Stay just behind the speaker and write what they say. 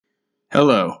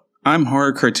Hello, I'm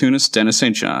horror cartoonist Dennis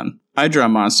St. John. I draw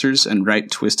monsters and write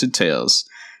twisted tales.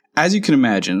 As you can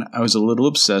imagine, I was a little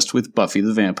obsessed with Buffy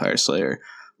the Vampire Slayer.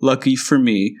 Lucky for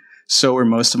me, so were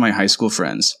most of my high school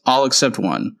friends, all except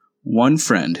one. One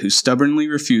friend who stubbornly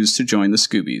refused to join the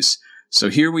Scoobies. So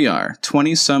here we are,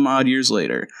 20-some-odd years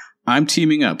later. I'm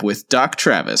teaming up with Doc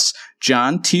Travis,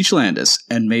 John Teach Landis,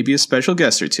 and maybe a special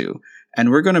guest or two. And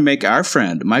we're going to make our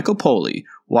friend, Michael Poley,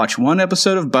 watch one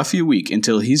episode of Buffy a week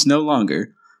until he's no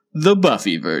longer the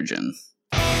Buffy Virgin.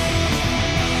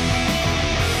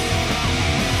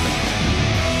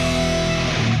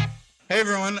 Hey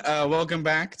everyone, welcome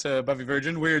back to Buffy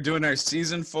Virgin. We're doing our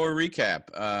Season 4 recap.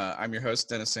 I'm your host,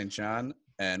 Dennis St. John,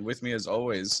 and with me as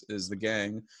always is the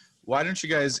gang. Why don't you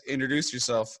guys introduce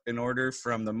yourself in order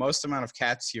from the most amount of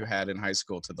cats you had in high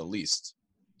school to the least?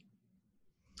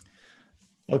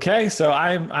 Okay, so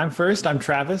I'm first. I'm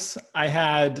Travis. I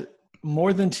had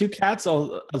more than 2 cats,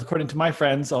 according to my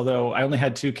friends, although I only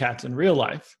had 2 cats in real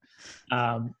life.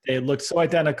 They looked so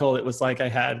identical, it was like I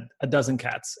had a dozen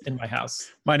cats in my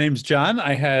house. My name's John.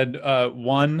 I had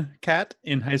 1 cat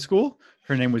in high school.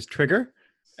 Her name was Trigger,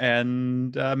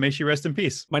 and may she rest in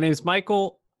peace. My name's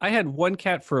Michael. I had 1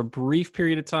 cat for a brief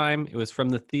period of time. It was from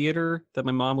the theater that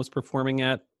my mom was performing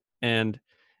at, and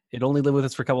it only lived with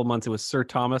us for a couple of months. It was Sir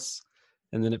Thomas.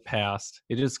 And then it passed.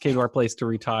 It just came to our place to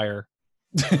retire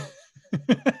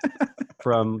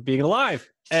from being alive.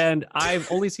 And I've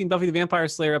only seen Buffy the Vampire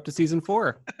Slayer up to season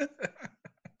 4.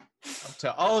 Up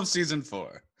to all of season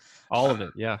 4. All of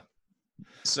it, yeah.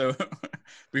 So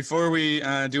before we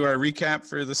do our recap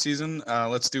for the season,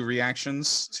 let's do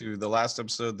reactions to the last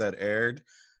episode that aired,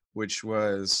 which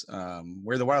was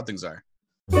Where the Wild Things Are.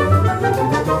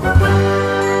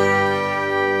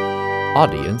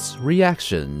 Audience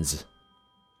reactions.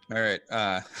 All right.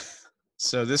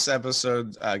 So this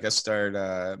episode guest starred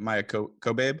Maya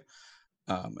Kobabe,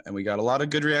 and we got a lot of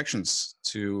good reactions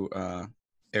to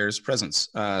Air's presence.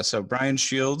 So Brian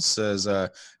Shields says,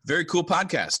 very cool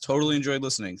podcast. Totally enjoyed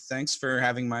listening. Thanks for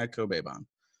having Maya Kobabe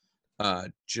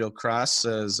on. Jill Cross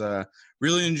says,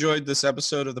 really enjoyed this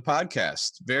episode of the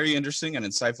podcast. Very interesting and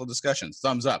insightful discussions.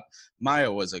 Thumbs up.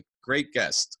 Maya was a great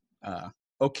guest.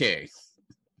 Okay.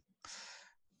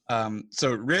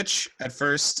 So Rich at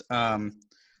first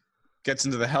gets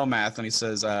into the hell math and he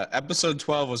says, episode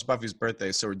 12 was Buffy's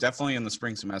birthday, so we're definitely in the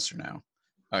spring semester now,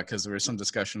 because there was some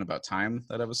discussion about time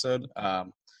that episode.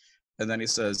 And then he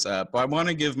says, but I want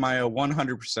to give Maya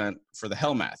 100% for the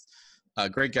hell math.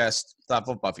 Great guest,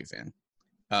 thoughtful Buffy fan.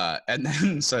 And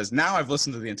then says, now I've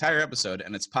listened to the entire episode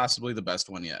and it's possibly the best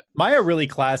one yet. Maya really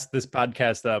classed this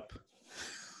podcast up.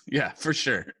 Yeah, for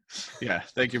sure. Yeah,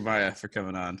 thank you, Maya, for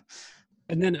coming on.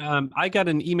 And then I got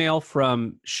an email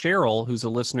from Cheryl, who's a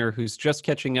listener who's just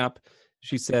catching up.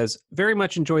 She says, very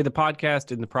much enjoy the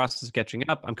podcast in the process of catching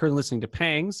up. I'm currently listening to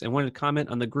Pangs and wanted to comment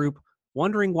on the group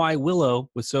wondering why Willow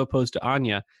was so opposed to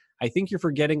Anya. I think you're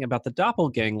forgetting about the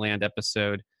Doppelgangland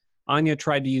episode. Anya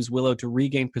tried to use Willow to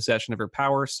regain possession of her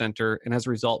power center and as a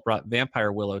result brought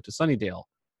Vampire Willow to Sunnydale.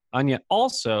 Anya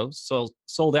also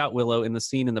sold out Willow in the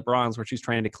scene in the Bronx where she's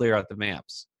trying to clear out the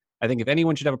vamps. I think if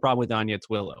anyone should have a problem with Anya, it's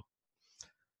Willow.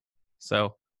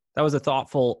 So that was a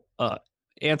thoughtful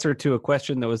answer to a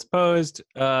question that was posed.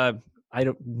 I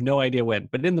don't no idea when,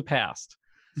 but in the past.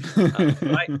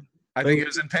 I think it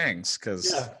was in Pangs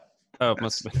because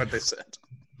must have been what they said.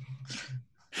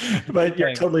 But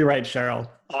you're totally right, Cheryl.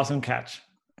 Awesome catch.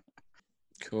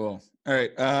 Cool. All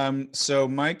right. So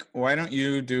Mike, why don't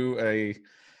you do a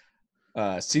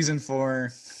season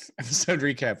 4 episode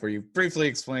recap where you briefly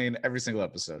explain every single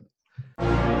episode?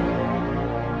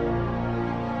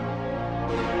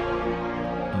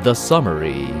 The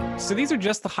summary. So these are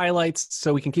just the highlights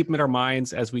so we can keep them in our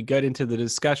minds as we get into the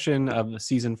discussion of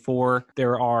season 4.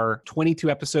 There are 22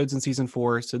 episodes in season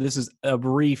 4, so this is a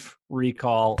brief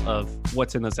recall of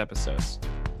what's in those episodes.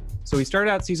 So we started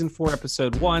out season 4,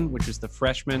 episode 1, which is the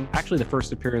freshman, actually the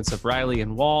first appearance of Riley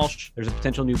and Walsh. There's a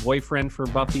potential new boyfriend for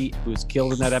Buffy who's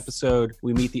killed in that episode.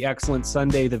 We meet the excellent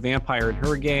Sunday, the vampire, and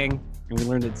her gang. And we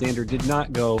learned that Xander did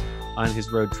not go on his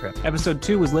road trip. Episode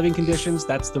 2 was Living Conditions.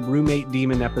 That's the roommate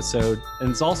demon episode. And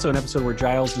it's also an episode where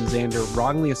Giles and Xander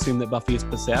wrongly assume that Buffy is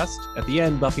possessed. At the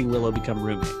end, Buffy and Willow become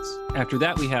roommates. After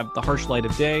that, we have The Harsh Light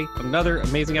of Day, another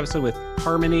amazing episode with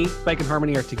Harmony. Spike and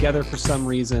Harmony are together for some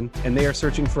reason, and they are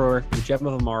searching for the Gem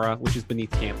of Amara, which is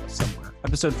beneath campus somewhere.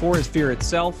 Episode 4 is Fear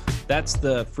Itself. That's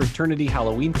the fraternity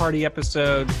Halloween party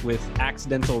episode with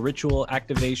accidental ritual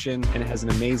activation, and it has an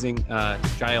amazing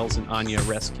Giles and Anya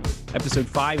rescue. Episode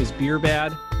 5 is beer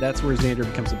bad. That's where Xander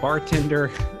becomes a bartender.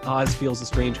 Oz feels a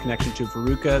strange connection to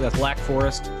Veruca. That's Black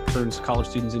Forest, turns college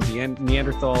students into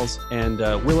Neanderthals. And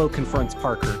Willow confronts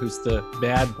Parker, who's the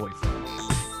bad boyfriend.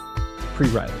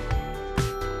 Pre-Riley.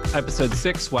 Episode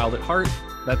 6, Wild at Heart.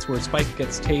 That's where Spike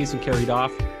gets tased and carried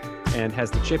off and has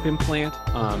the chip implant.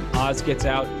 Oz gets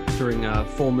out during a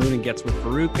full moon and gets with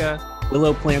Veruca.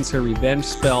 Willow plans her revenge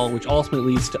spell, which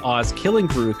ultimately leads to Oz killing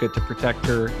Veruca to protect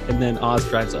her, and then Oz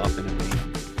drives off in a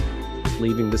van,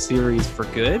 leaving the series for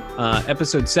good.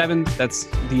 Episode 7, that's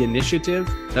The Initiative.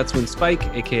 That's when Spike,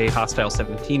 aka Hostile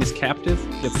 17, is captive,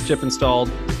 gets the chip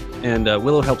installed, and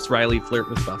Willow helps Riley flirt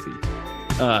with Buffy.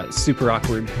 Super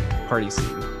awkward party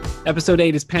scene. Episode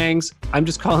 8 is Pangs. I'm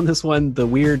just calling this one the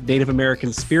weird Native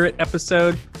American spirit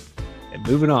episode. And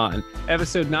moving on.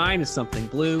 Episode 9 is Something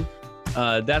Blue.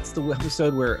 That's the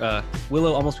episode where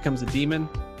Willow almost becomes a demon,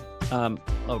 a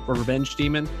revenge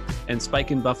demon, and Spike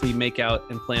and Buffy make out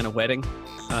and plan a wedding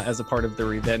as a part of their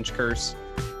revenge curse.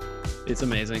 It's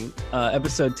amazing.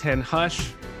 Episode 10,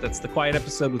 Hush. That's the quiet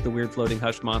episode with the weird floating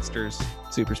hush monsters.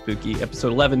 Super spooky.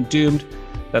 Episode 11, Doomed.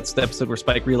 That's the episode where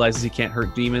Spike realizes he can't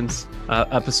hurt demons.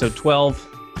 Episode 12,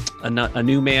 A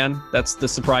New Man. That's the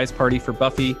surprise party for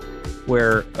Buffy,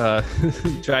 where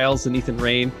Giles and Ethan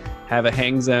Rayne have a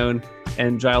hang zone,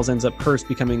 and Giles ends up cursed,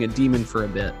 becoming a demon for a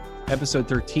bit. Episode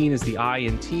 13 is The Eye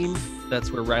in Team.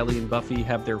 That's where Riley and Buffy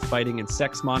have their fighting and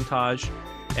sex montage,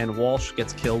 and Walsh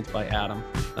gets killed by Adam.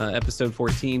 Episode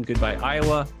 14, Goodbye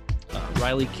Iowa.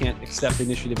 Riley can't accept the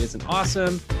initiative isn't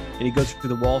awesome, and he goes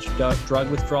through the Walsh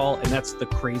drug withdrawal, and that's the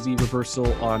crazy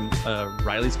reversal on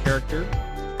Riley's character.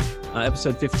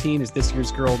 Episode 15 is This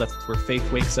Year's Girl. That's where Faith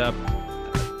wakes up.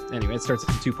 Anyway, it starts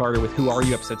as a two-parter with Who Are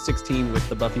You? Episode 16 with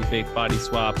the Buffy-Faith body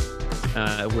swap,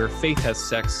 where Faith has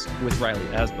sex with Riley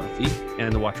as Buffy,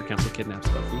 and the Watcher Council kidnaps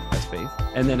Buffy as Faith.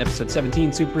 And then episode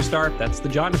 17, Superstar, that's the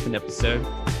Jonathan episode.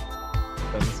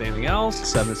 Doesn't say anything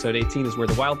else. Episode 18 is Where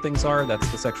the Wild Things Are. That's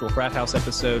the sexual frat house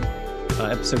episode.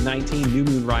 Episode 19, New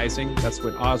Moon Rising. That's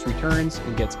when Oz returns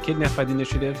and gets kidnapped by the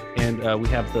initiative. And we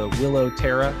have the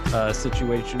Willow-Tara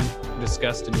situation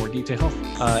discussed in more detail.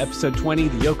 Episode 20,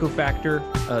 The Yoko Factor.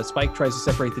 Spike tries to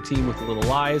separate the team with the Little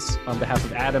Lies on behalf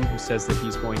of Adam, who says that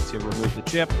he's going to remove the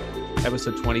chip.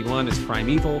 Episode 21 is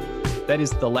Primeval. That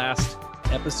is the last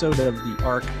episode of the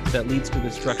arc that leads to the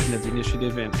destruction of the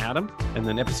initiative and Adam. And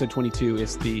then episode 22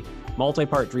 is the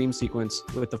multi-part dream sequence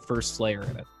with the first Slayer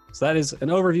in it. So that is an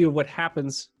overview of what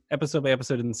happens episode by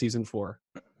episode in season 4.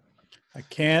 I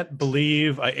can't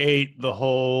believe I ate the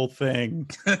whole thing.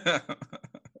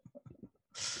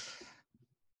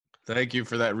 Thank you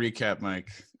for that recap, Mike.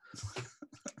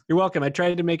 You're welcome. I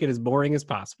tried to make it as boring as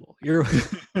possible. You're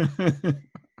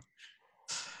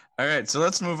All right, so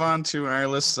let's move on to our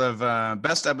list of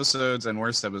best episodes and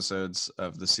worst episodes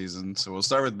of the season. So we'll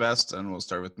start with best, and we'll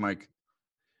start with Mike.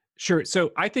 Sure.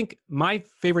 So I think my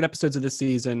favorite episodes of this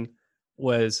season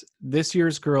was This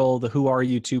Year's Girl, the Who Are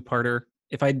You two-parter.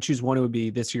 If I had to choose one, it would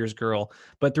be This Year's Girl.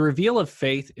 But the reveal of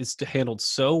Faith is handled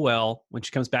so well when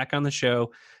she comes back on the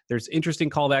show. There's interesting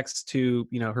callbacks to,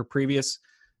 her previous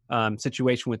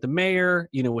situation with the mayor,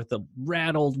 with the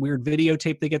rattled weird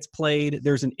videotape that gets played.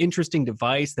 There's an interesting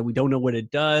device that we don't know what it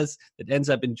does that ends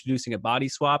up introducing a body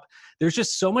swap. There's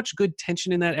just so much good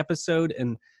tension in that episode,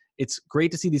 and it's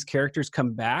great to see these characters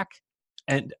come back,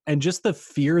 and just the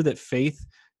fear that Faith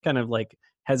kind of like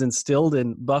has instilled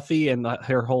in Buffy and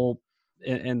her whole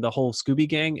and the whole Scooby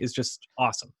gang is just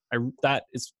awesome. That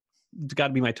is got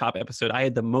to be my top episode. I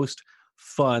had the most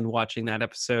fun watching that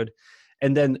episode,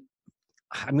 and then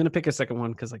I'm going to pick a second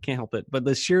one because I can't help it. But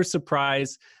the sheer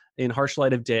surprise in Harsh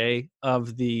Light of Day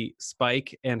of the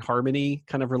Spike and Harmony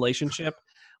kind of relationship.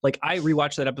 Like, I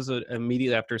rewatched that episode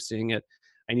immediately after seeing it.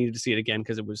 I needed to see it again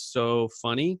because it was so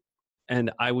funny.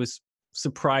 And I was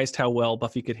surprised how well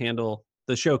Buffy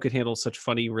the show could handle such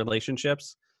funny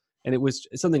relationships. And it was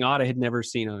something odd I had never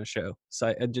seen on a show.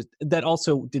 So that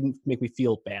also didn't make me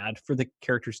feel bad for the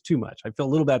characters too much. I feel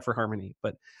a little bad for Harmony,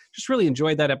 but just really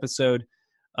enjoyed that episode.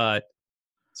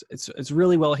 It's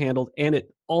really well handled, and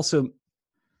it also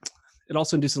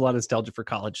induces a lot of nostalgia for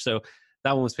college. So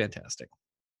that one was fantastic.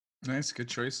 Nice, good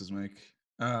choices, Mike.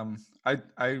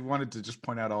 I wanted to just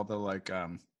point out all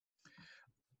the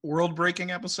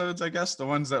world-breaking episodes, I guess, the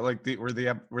ones that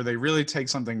where they really take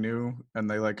something new and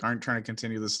they aren't trying to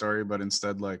continue the story, but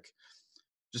instead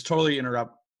just totally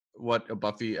interrupt what a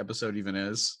Buffy episode even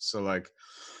is. So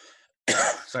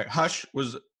sorry, Hush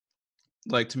was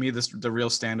to me the real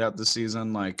standout this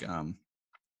season.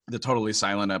 The totally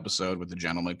silent episode with the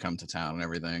gentleman come to town and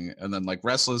everything, and then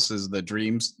Restless is the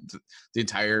dreams. The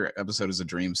entire episode is a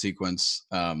dream sequence.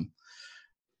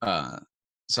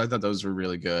 So I thought those were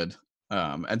really good.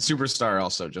 And Superstar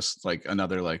also just like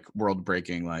another like world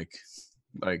breaking like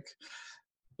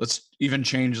let's even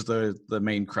change the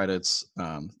main credits.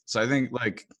 So I think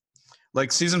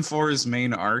like season 4's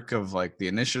main arc of like the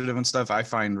initiative and stuff I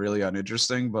find really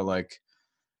uninteresting, but like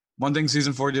one thing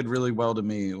season 4 did really well to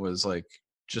me was like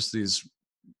just these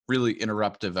really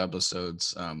interruptive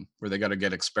episodes where they got to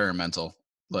get experimental.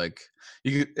 Like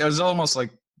it was almost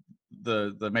like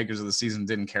the makers of the season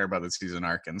didn't care about the season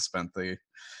arc and spent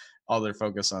all their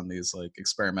focus on these like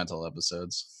experimental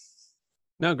episodes.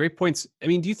 No, great points. I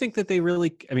mean, do you think that they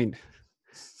really? I mean,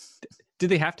 do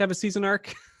they have to have a season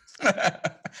arc?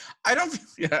 I don't.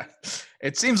 Yeah,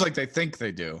 it seems like they think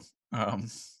they do.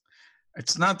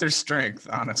 It's not their strength,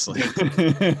 honestly.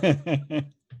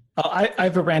 I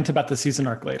have a rant about the season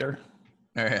arc later.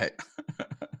 All right.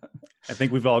 I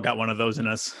think we've all got one of those in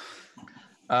us.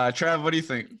 Trav, what do you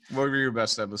think? What were your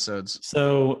best episodes?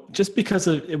 So just because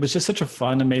it was just such a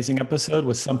fun, amazing episode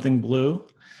with Something Blue.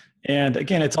 And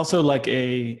again, it's also like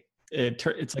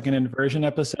it's like an inversion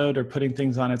episode or putting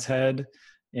things on its head.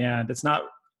 And it's not,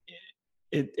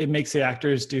 it makes the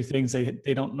actors do things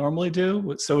they don't normally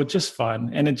do. So it's just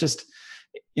fun. And it just,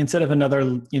 instead of another,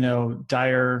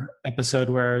 dire episode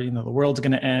where, the world's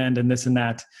going to end and this and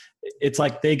that, it's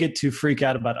like they get to freak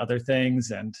out about other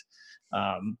things. And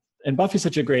Buffy's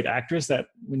such a great actress that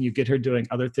when you get her doing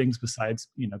other things besides,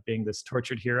 being this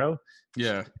tortured hero,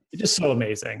 yeah, it's just so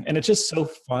amazing. And it's just so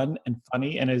fun and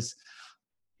funny and is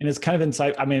kind of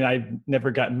inside. I mean, I've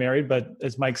never gotten married, but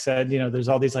as Mike said, there's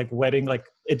all these like wedding, like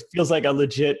it feels like a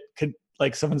legit,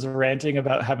 like someone's ranting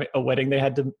about having a wedding they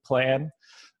had to plan.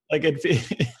 Like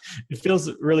it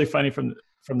feels really funny from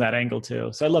that angle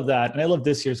too. So I love that. And I love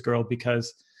this year's girl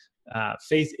because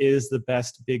Faith is the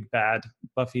best big bad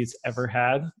Buffy's ever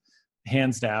had,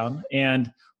 hands down.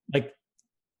 And like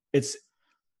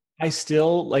I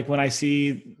still like when I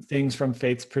see things from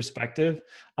Faith's perspective,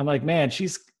 I'm like, man,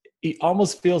 it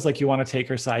almost feels like you want to take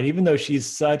her side, even though she's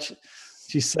such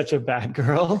a bad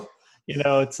girl.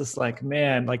 It's just like,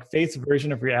 man, like Faith's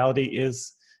version of reality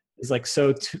is like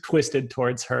so twisted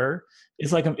towards her.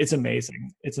 It's like, it's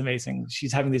amazing. It's amazing.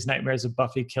 She's having these nightmares of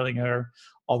Buffy killing her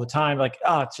all the time. Like,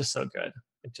 it's just so good.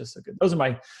 It's just so good. Those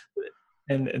are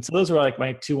and so those were like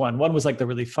my 2-1. One was like the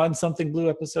really fun Something Blue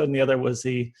episode, and the other was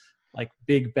the like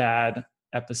big bad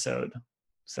episode.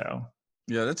 So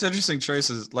yeah, that's interesting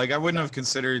choices. Like I wouldn't have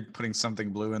considered putting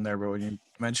Something Blue in there, but when you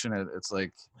mention it, it's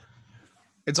like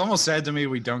it's almost sad to me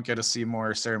we don't get to see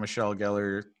more Sarah Michelle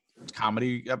Gellar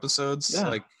comedy episodes. Yeah.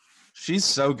 Like she's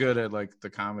so good at like the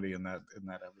comedy in that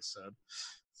episode.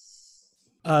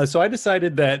 So I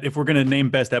decided that if we're going to name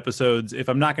best episodes, if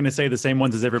I'm not going to say the same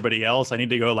ones as everybody else, I need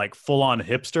to go like full on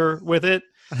hipster with it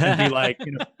and be like,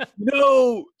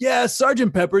 yeah,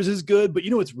 Sgt. Pepper's is good, but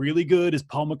what's really good is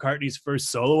Paul McCartney's first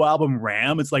solo album,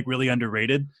 Ram. It's like really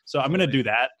underrated. So I'm going to do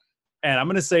that. And I'm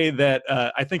going to say that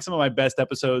I think some of my best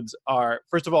episodes are,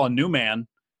 first of all, A New Man,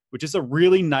 which is a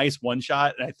really nice one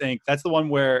shot. And I think that's the one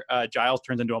where Giles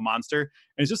turns into a monster.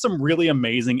 And it's just some really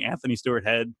amazing Anthony Stewart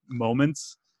Head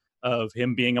moments of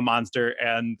him being a monster,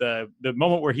 and the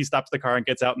moment where he stops the car and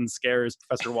gets out and scares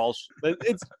Professor Walsh.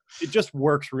 It just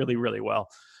works really, really well.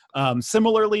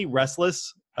 Similarly,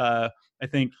 Restless, I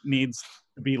think needs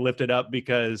to be lifted up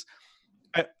because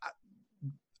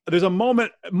there's a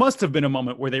moment, it must have been a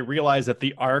moment where they realized that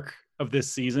the arc of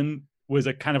this season was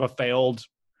a kind of a failed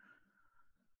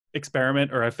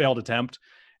experiment or a failed attempt.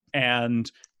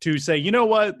 And to say, you know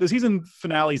what, the season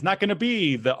finale is not going to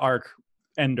be the arc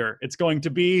ender. It's going to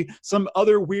be some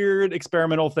other weird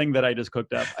experimental thing that I just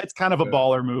cooked up. It's kind of a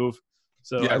baller move.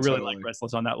 So yeah, I really like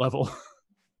Restless on that level.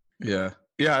 Yeah.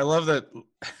 Yeah, I love that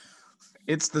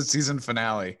it's the season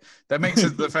finale. That makes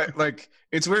it the fact like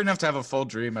it's weird enough to have a full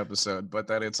dream episode, but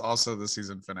that it's also the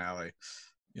season finale.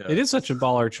 Yeah. It is such a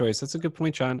baller choice. That's a good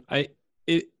point, John.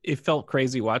 It felt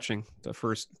crazy watching the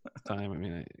first time. I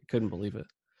mean, I couldn't believe it.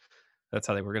 That's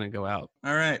how they were going to go out.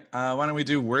 All right. Why don't we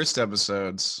do worst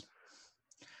episodes?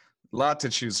 A lot to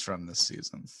choose from this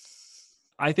season.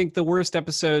 I think the worst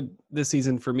episode this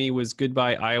season for me was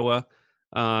Goodbye Iowa,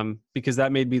 because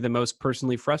that made me the most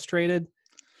personally frustrated,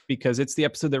 because it's the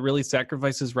episode that really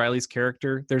sacrifices Riley's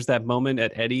character. There's that moment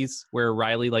at Eddie's where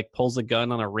Riley like pulls a gun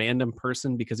on a random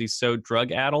person because he's so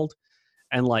drug addled.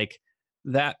 And like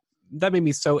that made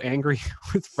me so angry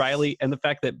with Riley, and the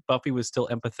fact that Buffy was still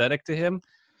empathetic to him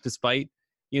despite,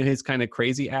 his kind of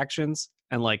crazy actions.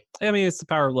 And like, I mean, it's the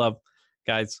power of love,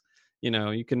 guys.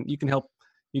 You can help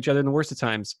each other in the worst of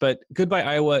times. But Goodbye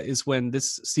Iowa is when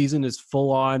this season is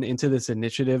full on into this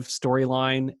initiative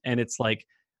storyline, and it's like,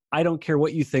 I don't care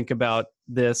what you think about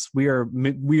this. We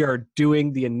are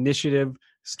doing the initiative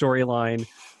storyline.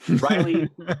 Riley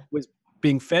was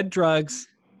being fed drugs,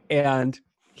 and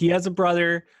he has a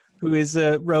brother who is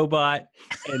a robot,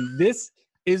 and this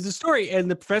is the story. And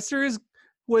the professor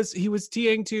was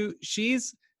TAing to,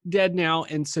 she's dead now,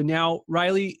 and so now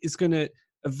Riley is going to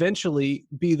eventually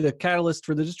be the catalyst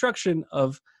for the destruction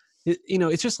of,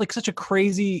 it's just like such a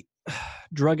crazy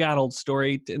drug-addled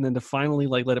story, and then to finally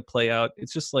like let it play out,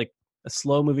 it's just like a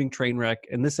slow-moving train wreck.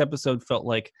 And this episode felt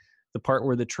like the part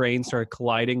where the train started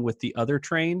colliding with the other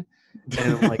train,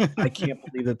 and I'm like, I can't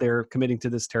believe that they're committing to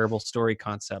this terrible story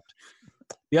concept.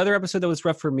 The other episode that was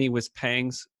rough for me was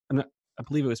Pangs. I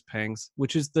believe it was Pangs,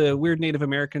 which is the weird Native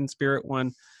American spirit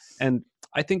one. And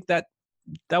I think that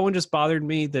one just bothered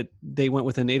me, that they went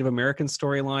with a Native American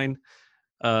storyline,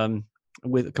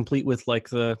 complete with like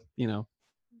the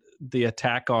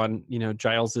attack on,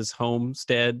 Giles's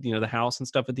homestead, the house and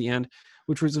stuff at the end,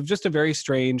 which was just a very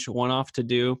strange one-off to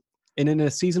do. And in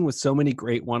a season with so many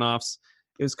great one-offs,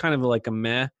 it was kind of like a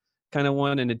meh kind of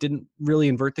one, and it didn't really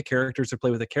invert the characters or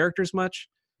play with the characters much.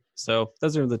 So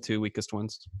those are the two weakest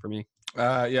ones for me.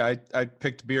 I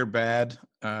picked Beer Bad,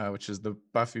 which is the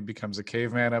Buffy becomes a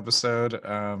caveman episode,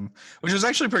 which was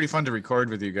actually pretty fun to record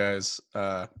with you guys.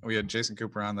 We had Jason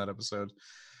Cooper on that episode,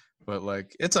 but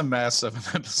like it's a mess of an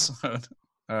episode.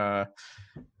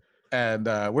 And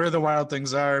Where the Wild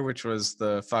Things Are, which was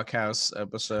the Fuck House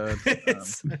episode.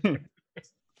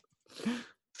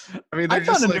 I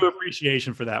found a new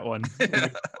appreciation for that one.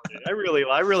 I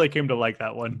really came to like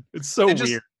that one. It's so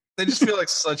weird. They just feel like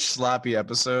such sloppy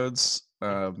episodes,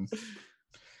 and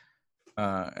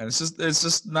it's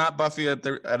just not Buffy at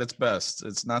its best.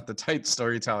 It's not the tight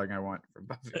storytelling I want from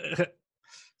Buffy.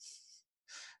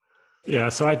 Yeah,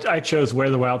 so I chose Where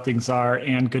the Wild Things Are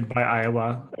and Goodbye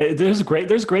Iowa. There's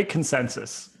great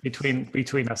consensus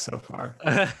between us so far.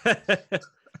 And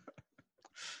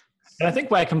I think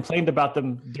why I complained about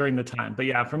them during the time. But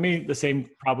yeah, for me, the same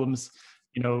problems.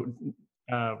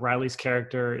 Riley's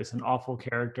character is an awful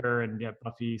character, and yet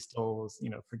Buffy still,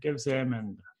 forgives him,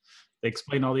 and they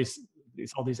explain all these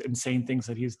insane things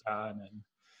that he's done,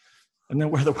 and then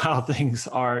Where the Wild Things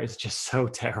Are is just so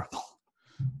terrible.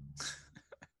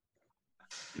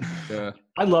 Yeah.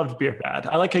 I loved Beer Bad.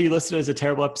 I like how you listed it as a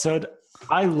terrible episode.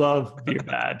 I love Beer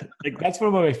Bad. Like that's one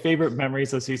of my favorite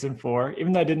memories of season 4.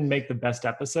 Even though I didn't make the best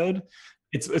episode,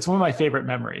 it's one of my favorite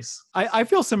memories. I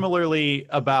feel similarly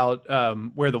about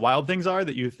Where the Wild Things Are,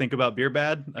 that you think about Beer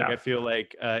Bad. Like I feel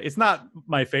like it's not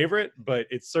my favorite, but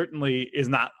it certainly is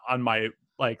not on my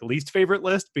least favorite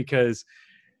list, because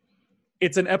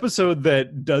it's an episode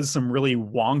that does some really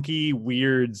wonky,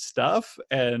 weird stuff,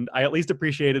 and I at least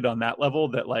appreciate it on that level.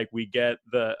 That we get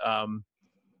the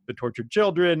tortured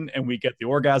children, and we get the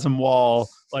orgasm wall.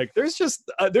 Like there's just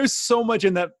there's so much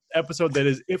in that episode that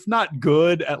is, if not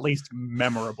good, at least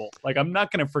memorable. Like I'm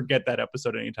not going to forget that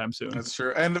episode anytime soon. That's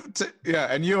true. And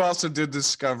and you also did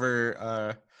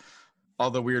discover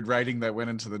all the weird writing that went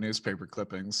into the newspaper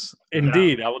clippings.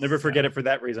 Indeed, I will never forget it for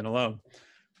that reason alone.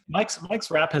 Mike's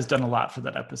rap has done a lot for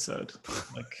that episode.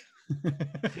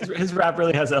 His rap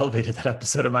really has elevated that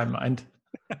episode in my mind.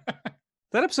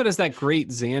 That episode has that great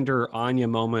Xander Anya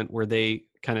moment where they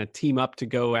kind of team up to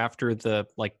go after the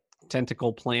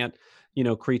tentacle plant,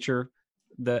 creature.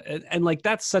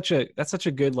 That's such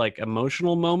a good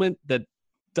emotional moment that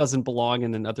doesn't belong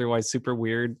in an otherwise super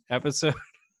weird episode.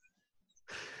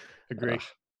 Agree.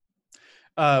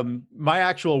 My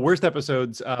actual worst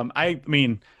episodes, I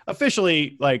mean,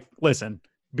 officially, listen,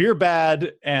 Beer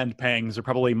Bad and Pangs are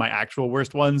probably my actual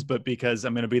worst ones, but because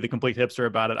I'm going to be the complete hipster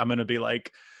about it, I'm going to be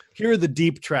here are the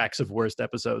deep tracks of worst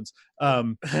episodes.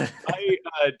 My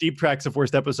deep tracks of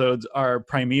worst episodes are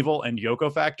Primeval and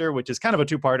Yoko Factor, which is kind of a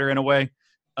two-parter in a way.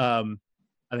 I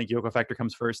think Yoko Factor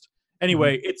comes first.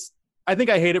 Anyway, I think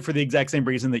I hate it for the exact same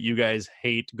reason that you guys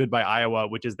hate Goodbye Iowa,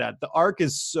 which is that the arc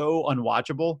is so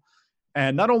unwatchable.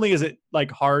 And not only is it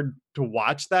hard to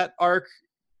watch that arc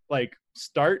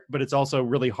start, but it's also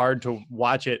really hard to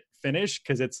watch it finish,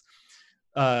 because it's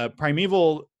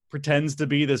Primeval pretends to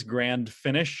be this grand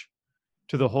finish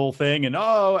to the whole thing, and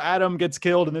Adam gets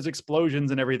killed and there's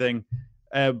explosions and everything,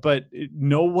 but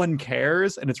no one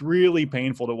cares, and it's really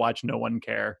painful to watch no one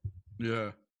care.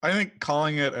 Yeah, I think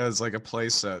calling it as a play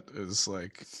set is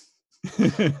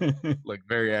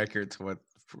very accurate to what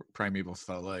Primeval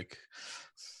felt like.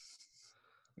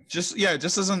 It just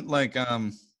doesn't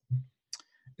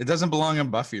it doesn't belong on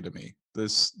Buffy to me,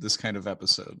 this kind of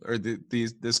episode, or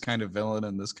this kind of villain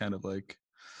and this kind of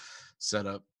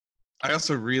setup. I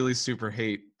also really super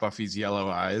hate Buffy's yellow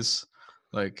eyes.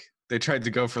 They tried to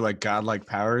go for godlike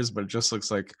powers, but it just looks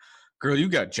like, girl, you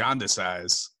got jaundice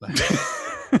eyes.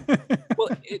 Well,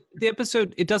 the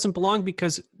episode, it doesn't belong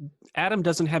because Adam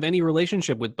doesn't have any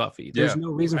relationship with Buffy. There's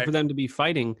no reason for them to be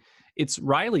fighting. It's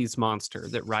Riley's monster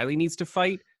that Riley needs to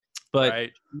fight, but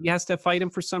he has to fight him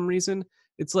for some reason.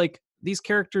 It's like these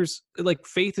characters, like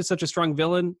Faith is such a strong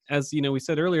villain, as we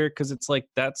said earlier, because it's like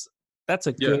that's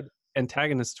a good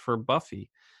antagonist for Buffy.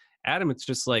 Adam, it's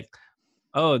just like,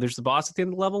 oh, there's the boss at the end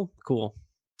of the level? Cool.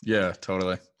 Yeah,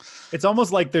 totally. It's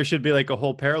almost like there should be like a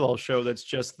whole parallel show that's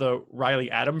just the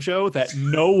Riley Adam show that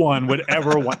no one would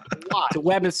ever want to watch.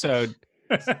 It's a webisode.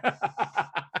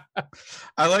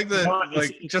 I like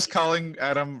just calling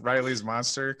Adam Riley's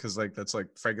monster because like that's like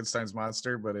Frankenstein's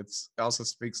monster, but it also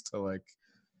speaks to like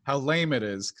how lame it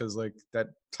is because like that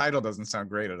title doesn't sound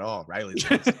great at all. Riley's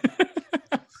monster.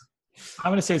 I'm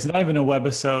going to say it's not even a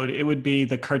webisode. It would be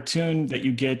the cartoon that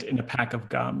you get in a pack of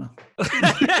gum.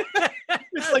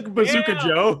 It's like Bazooka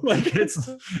Joe. Like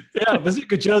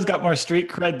Bazooka Joe's got more street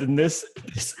cred than this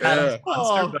Adam's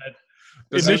monster, but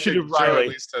Initiative Riley at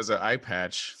least has an eye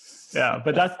patch. Yeah,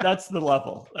 but that's the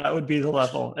level. That would be the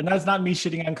level. And that's not me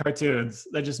shitting on cartoons.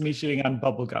 That's just me shitting on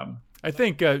bubblegum. I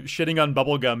think shitting on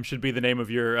bubblegum should be the name of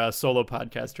your solo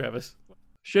podcast, Travis.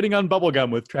 Shitting on bubblegum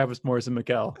with Travis Morris and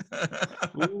Mikkel.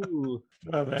 Ooh,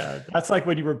 oh man, that's like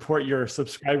when you report your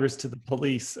subscribers to the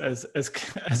police as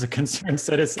a concerned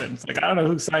citizen. It's like, I don't know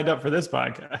who signed up for this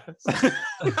podcast.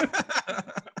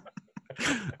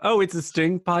 Oh, it's a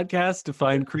Sting podcast to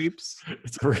find creeps.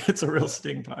 It's a real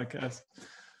Sting podcast.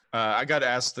 I got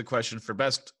asked the question for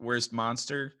best worst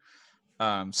monster.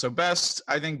 So best,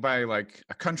 I think by like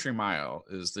a country mile,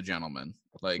 is the Gentleman.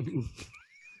 Like.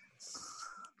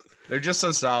 They're just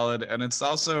so solid, and it's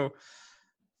also,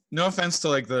 no offense to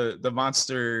like the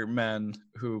monster men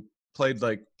who played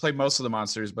most of the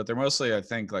monsters, but they're mostly, I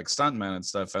think, like stuntmen and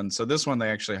stuff. And so this one they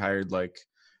actually hired like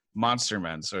monster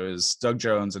men. So it was Doug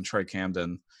Jones and Troy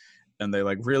Camden, and they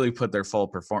like really put their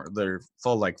full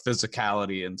like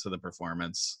physicality into the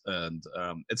performance. And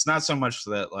it's not so much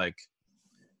that like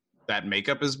that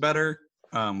makeup is better,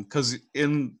 because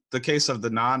in the case of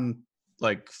the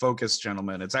focused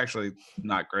Gentleman, it's actually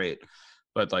not great,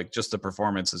 but like just the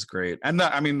performance is great. And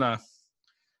the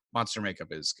monster makeup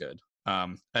is good.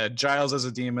 Giles as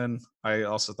a demon, I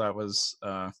also thought was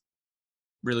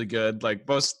really good. Like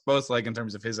both like in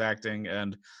terms of his acting,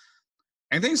 and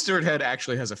I think Stuart Head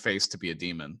actually has a face to be a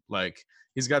demon. Like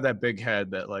he's got that big head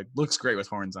that like looks great with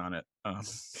horns on it.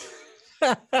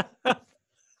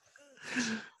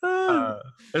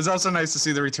 It's also nice to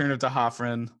see the return of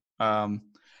D'Hoffryn.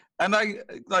 And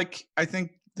I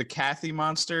think the Kathy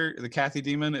monster, the Kathy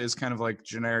demon, is kind of like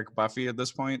generic Buffy at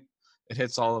this point. It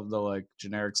hits all of the like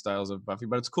generic styles of Buffy,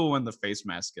 but it's cool when the face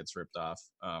mask gets ripped off.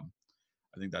 I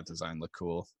think that design looked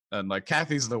cool. And like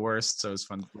Kathy's the worst, so it's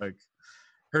fun. Like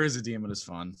her as a demon is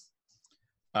fun.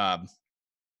 And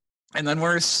then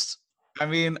worst, I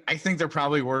mean, I think there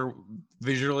probably were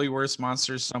visually worse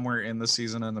monsters somewhere in the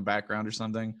season in the background or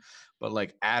something. But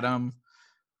like Adam,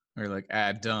 or like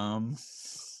Adam.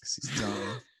 He's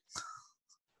dumb.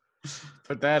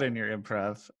 Put that in your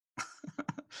improv.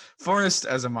 Forrest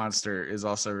as a monster is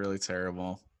also really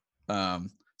terrible.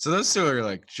 So those two are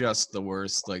like just the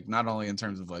worst, like not only in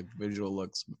terms of like visual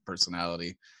looks, but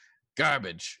personality.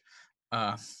 Garbage.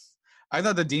 I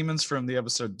thought the demons from the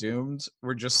episode Doomed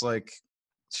were just like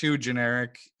too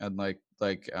generic and like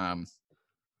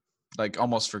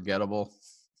almost forgettable.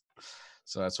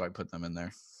 So that's why I put them in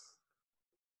there.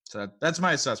 So that's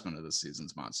my assessment of this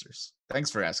season's monsters. Thanks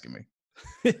for asking me.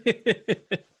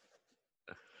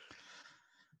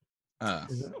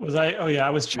 I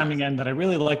was chiming in that I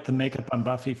really liked the makeup on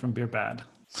Buffy from Beer Bad.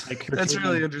 Like that's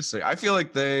really interesting. I feel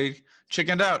like they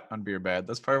chickened out on Beer Bad.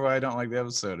 That's part of why I don't like the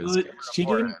episode. She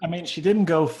didn't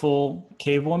go full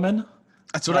cave woman.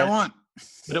 That's what I want.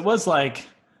 But it was like,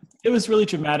 it was really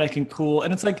dramatic and cool.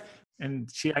 And it's like, and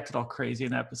she acted all crazy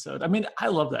in the episode. I mean, I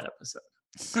love that episode.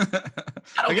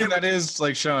 Again, that is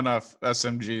like showing off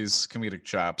SMG's comedic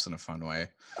chops in a fun way.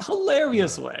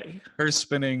 Hilarious way. Her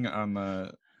spinning on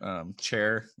the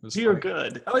chair was You're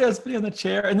good. Oh yeah, spinning on the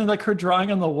chair, and then like her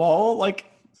drawing on the wall, like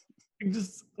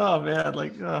just oh man,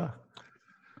 like I'm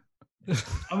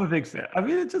a big fan. I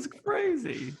mean, it's just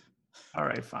crazy. All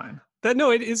right, fine.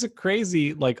 It is a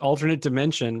crazy like alternate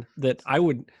dimension that I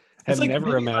would have like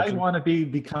never imagined. I want to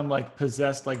become like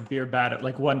possessed like Beer Bad at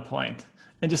like one point.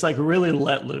 And just like really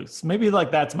let loose. Maybe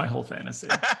like that's my whole fantasy.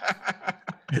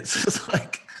 It's just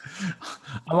like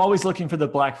I'm always looking for the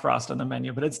Black Frost on the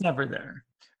menu, but it's never there.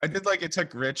 I did like it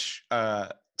took Rich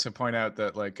to point out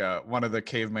that like one of the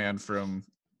caveman from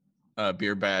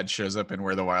Beer Bad shows up in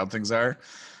Where the Wild Things Are.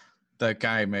 That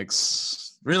guy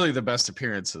makes really the best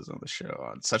appearances on the show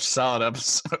on such solid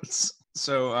episodes.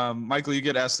 So, Michael, you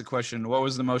get asked the question: what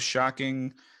was most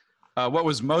shocking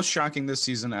this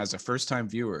season as a first-time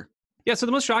viewer? Yeah, so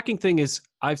the most shocking thing is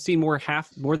I've seen more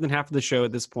than half of the show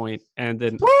at this point, and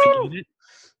then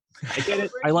I get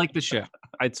it. I like the show.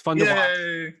 It's fun to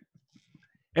watch.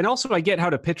 And also I get how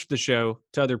to pitch the show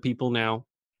to other people now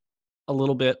a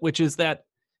little bit, which is that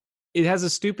it has a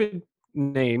stupid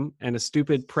name and a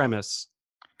stupid premise,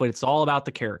 but it's all about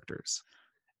the characters.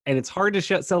 And it's hard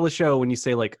to sell a show when you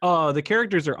say like, oh, the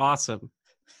characters are awesome.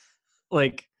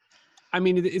 Like, I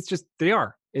mean, it's just,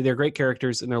 they're great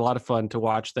characters and they're a lot of fun to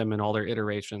watch them in all their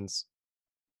iterations.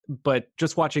 But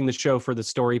just watching the show for the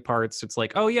story parts, it's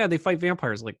like, oh yeah, they fight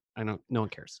vampires. Like, no one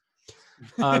cares.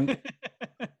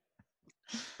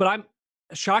 But I'm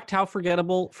shocked how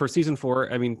forgettable for season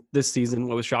 4. I mean, this season,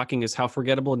 what was shocking is how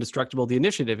forgettable and destructible the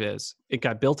initiative is. It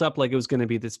got built up like it was going to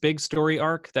be this big story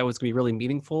arc that was going to be really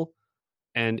meaningful.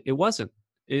 And it wasn't.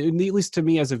 At least to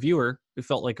me as a viewer, it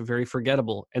felt like very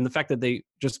forgettable. And the fact that they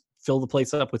just fill the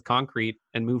place up with concrete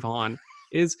and move on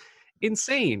is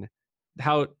insane.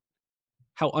 How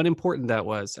unimportant that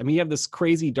was. I mean, you have this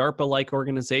crazy DARPA-like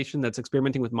organization that's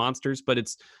experimenting with monsters, but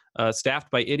it's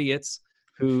staffed by idiots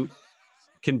who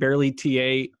can barely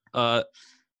TA a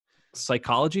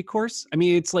psychology course. I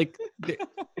mean, it's like,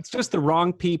 it's just the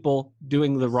wrong people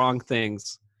doing the wrong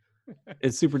things.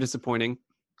 It's super disappointing.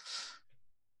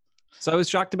 So I was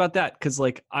shocked about that because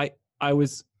like I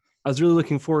was really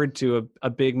looking forward to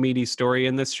a big meaty story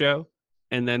in this show.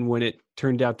 And then when it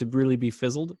turned out to really be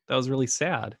fizzled, that was really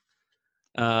sad.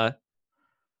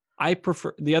 I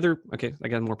prefer I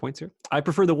got more points here. I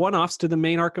prefer the one-offs to the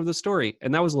main arc of the story.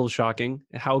 And that was a little shocking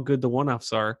how good the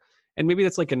one-offs are. And maybe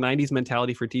that's like a 90s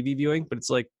mentality for TV viewing, but it's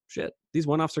like, shit, these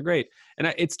one-offs are great.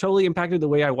 And it's totally impacted the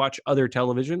way I watch other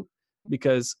television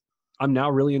because I'm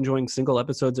now really enjoying single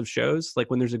episodes of shows.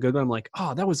 Like when there's a good one, I'm like,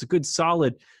 oh, that was a good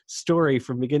solid story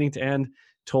from beginning to end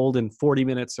told in 40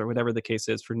 minutes or whatever the case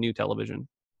is for new television.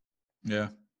 Yeah.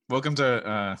 Welcome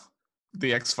to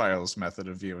the X-Files method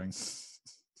of viewing.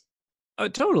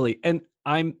 Totally. And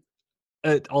I'm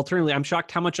alternatively, I'm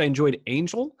shocked how much I enjoyed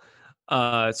Angel.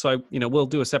 So we'll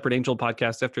do a separate Angel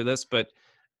podcast after this, but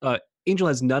Angel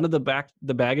has none of the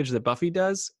baggage that Buffy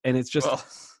does. And it's just, well,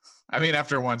 I mean,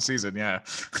 after one season, yeah.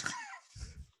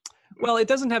 Well, it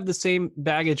doesn't have the same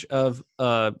baggage of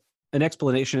an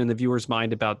explanation in the viewer's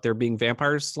mind about there being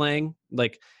vampires slaying.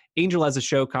 Like Angel has a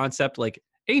show concept, like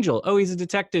Angel, oh, he's a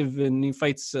detective and he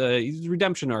fights, he's a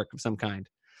redemption arc of some kind.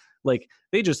 Like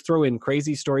they just throw in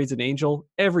crazy stories in Angel.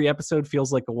 Every episode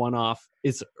feels like a one-off.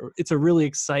 It's a really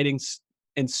exciting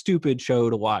and stupid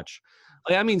show to watch.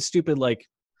 Like, I mean, stupid, like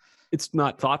it's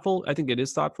not thoughtful. I think it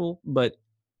is thoughtful, but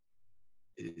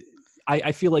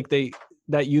I feel like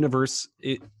that universe,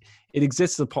 it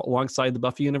exists alongside the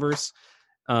Buffy universe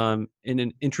in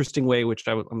an interesting way, which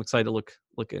I'm excited to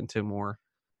look into more.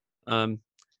 And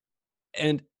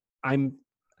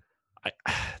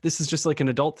this is just like an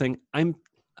adult thing.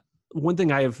 One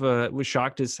thing I was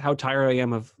shocked is how tired I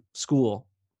am of school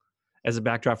as a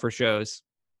backdrop for shows.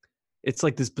 It's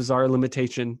like this bizarre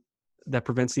limitation that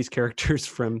prevents these characters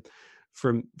from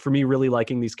me really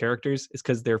liking these characters is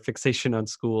because their fixation on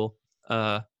school.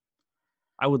 I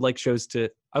would like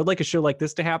a show like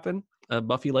this to happen, a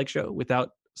Buffy-like show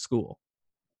without school.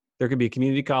 There could be a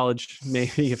community college,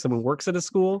 maybe if someone works at a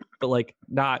school, but like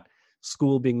not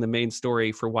school being the main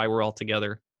story for why we're all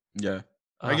together. Yeah.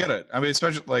 I get it. I mean,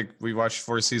 especially like we watched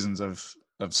 4 seasons of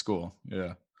school.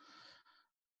 Yeah.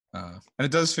 And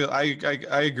it does feel, I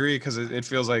agree because it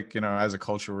feels like, as a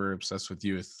culture, we're obsessed with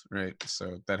youth, right?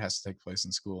 So that has to take place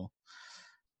in school.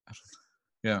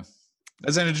 Yeah.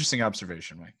 That's an interesting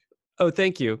observation, Mike. Oh,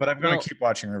 thank you. But I'm going to keep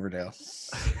watching Riverdale.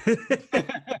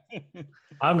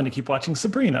 I'm going to keep watching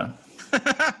Sabrina.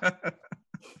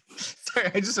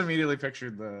 Sorry, I just immediately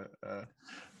pictured the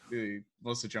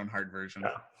Melissa Joan Hart version.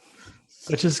 Yeah.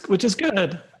 Which is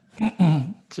good.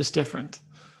 Just different.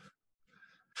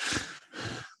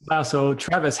 Wow. So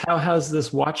Travis, how has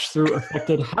this watch through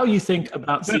affected how you think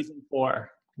about season 4?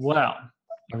 Well,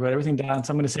 I wrote everything down,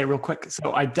 so I'm going to say it real quick.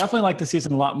 So I definitely like the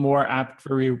season a lot more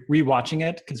after rewatching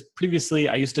it, because previously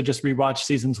I used to just rewatch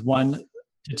seasons 1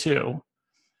 to 2,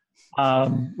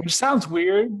 which sounds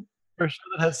weird for a show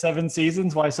that has 7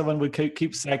 seasons. Why someone would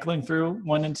keep cycling through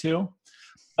 1 and 2?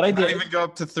 But I did. Not even go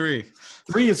up to 3.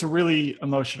 3 is really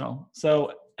emotional.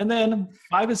 So, and then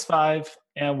 5 is 5,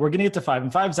 and we're gonna get to 5.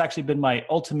 And 5 has actually been my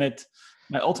ultimate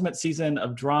season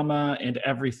of drama and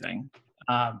everything.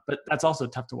 But that's also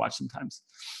tough to watch sometimes.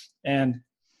 And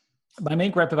my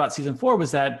main gripe about season 4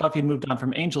 was that Buffy had moved on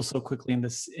from Angel so quickly in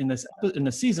this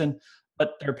season.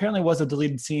 But there apparently was a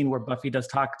deleted scene where Buffy does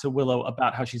talk to Willow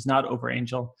about how she's not over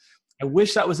Angel. I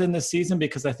wish that was in this season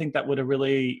because I think that would have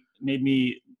really made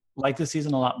me like the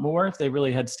season a lot more if they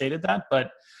really had stated that.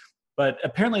 But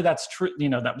apparently that's true.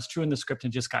 That was true in the script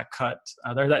and just got cut.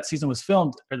 That season was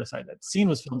filmed, that scene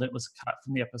was filmed. It was cut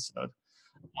from the episode.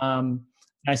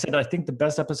 I said I think the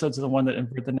best episodes are the one that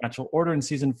invert the natural order in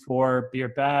season 4. Be or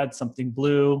Bad, Something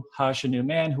Blue, Hush, A New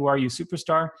Man, Who Are You,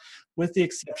 Superstar, with the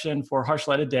exception for Harsh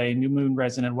Light of Day, New Moon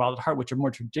Rising, and Wild at Heart, which are more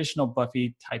traditional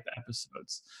Buffy type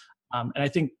episodes. And I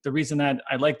think the reason that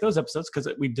I like those episodes because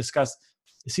we discussed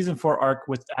the season 4 arc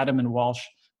with Adam and Walsh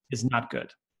is not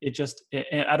good.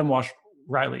 Adam Walsh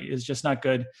Riley is just not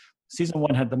good. Season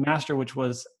 1 had The Master, which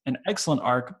was an excellent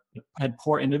arc, had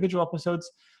poor individual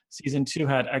episodes. Season 2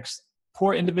 had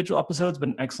poor individual episodes, but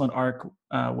an excellent arc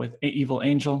with Evil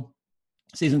Angel.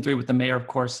 Season 3 with the Mayor, of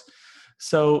course.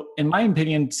 So, in my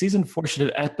opinion, season 4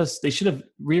 they should have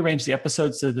rearranged the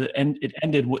episodes so that it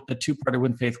ended with the 2-parter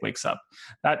When Faith Wakes Up.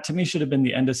 That to me should have been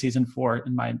the end of season 4.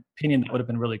 In my opinion, that would have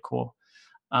been really cool.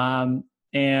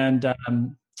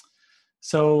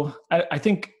 So I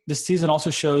think this season also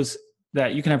shows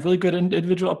that you can have really good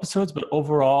individual episodes, but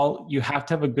overall you have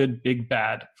to have a good big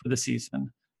bad for the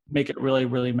season. Make it really,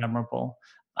 really memorable.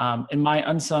 And my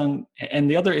unsung, and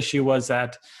the other issue was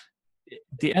that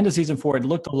at the end of season 4, it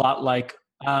looked a lot like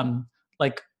a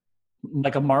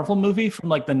Marvel movie from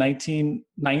like the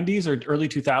 1990s or early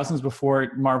 2000s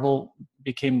before Marvel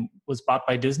was bought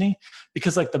by Disney,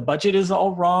 because like the budget is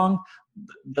all wrong.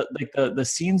 The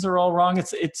scenes are all wrong.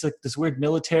 It's like this weird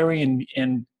military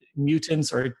and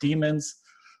mutants or demons.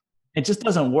 It just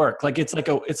doesn't work. Like it's like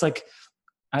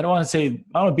I don't want to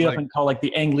beat up and call like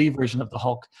the Ang Lee version of the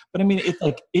Hulk, but I mean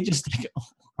like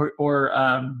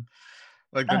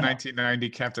like the 1990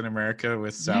 Captain America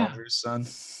with Salazar's son.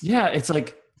 Yeah, it's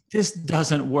like this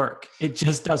doesn't work. It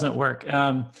just doesn't work.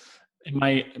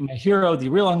 My hero, the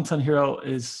real unsung hero,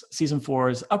 is season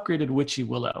 4's upgraded Witchy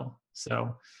Willow.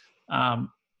 So.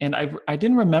 And I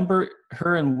didn't remember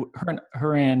her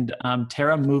and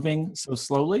Tara moving so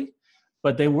slowly,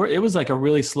 but it was like a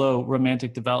really slow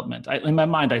romantic development. In my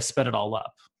mind, I sped it all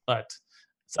up, but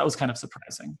so that was kind of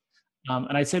surprising.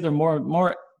 And I'd say there are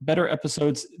more better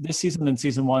episodes this season than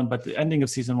season 1, but the ending of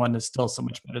season 1 is still so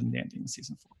much better than the ending of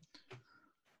season 4.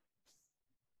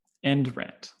 End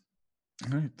rant.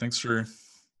 All right. Thanks for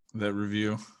that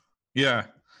review. Yeah.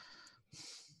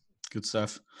 Good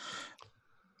stuff.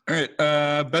 All right,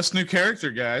 best new character,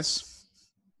 guys.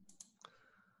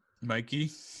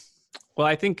 Mikey? Well,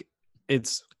 I think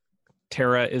it's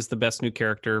Tara is the best new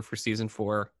character for season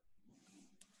 4.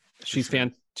 She's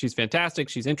fantastic.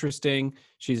 She's interesting.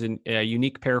 She's a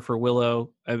unique pair for Willow.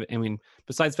 I mean,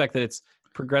 besides the fact that it's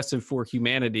progressive for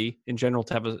humanity in general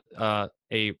to have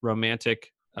a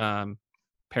romantic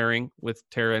pairing with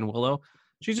Tara and Willow,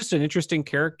 she's just an interesting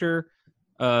character.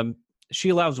 She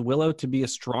allows Willow to be a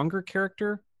stronger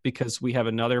character because we have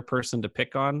another person to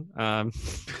pick on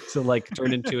to like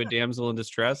turn into a damsel in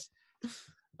distress,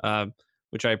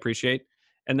 which I appreciate.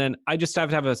 And then I just have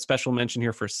to have a special mention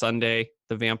here for Sunday,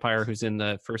 the vampire who's in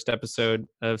the first episode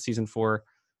of season 4.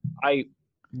 I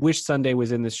wish Sunday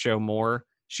was in this show more.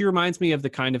 She reminds me of the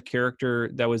kind of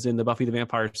character that was in the Buffy the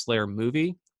Vampire Slayer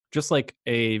movie, just like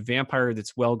a vampire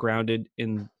that's well grounded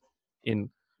in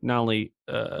not only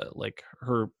like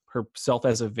herself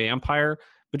as a vampire,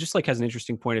 but just like has an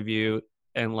interesting point of view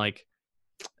and like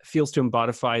feels to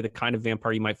embodify the kind of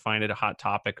vampire you might find at a Hot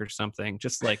Topic or something.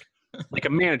 Just like a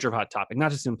manager of Hot Topic,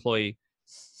 not just an employee.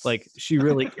 Like she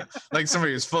really like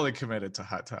somebody who's fully committed to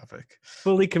Hot Topic,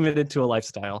 fully committed to a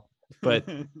lifestyle. But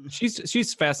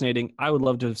she's fascinating. I would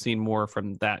love to have seen more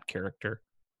from that character.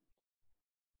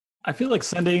 I feel like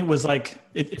Sunday was like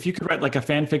if you could write like a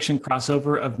fan fiction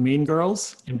crossover of Mean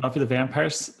Girls and Buffy the Vampire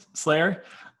Slayer,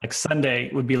 like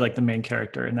Sunday would be like the main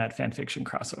character in that fan fiction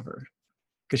crossover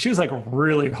because she was like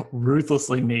really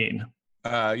ruthlessly mean.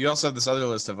 You also have this other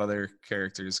list of other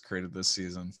characters created this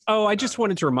season. Oh, I just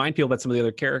wanted to remind people about some of the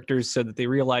other characters so that they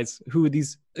realize who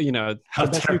these, the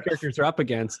best new characters are up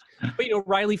against. But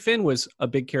Riley Finn was a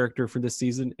big character for this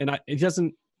season, and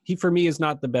he for me is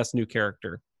not the best new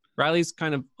character. Riley's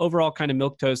kind of overall kind of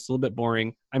milquetoast, a little bit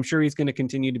boring. I'm sure he's going to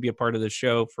continue to be a part of the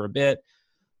show for a bit.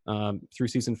 Through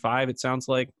season 5, it sounds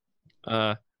like.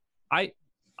 I'm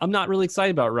not really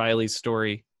excited about Riley's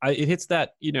story. It hits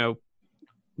that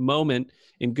moment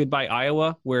in Goodbye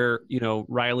Iowa where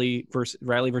Riley versus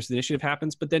the Initiative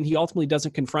happens, but then he ultimately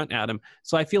doesn't confront Adam.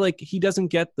 So I feel like he doesn't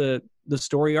get the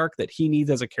story arc that he needs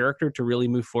as a character to really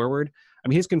move forward. I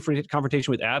mean, his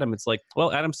confrontation with Adam, it's like,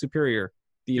 well, Adam's superior.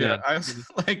 I was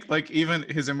like even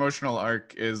his emotional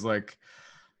arc is like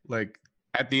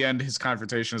at the end, his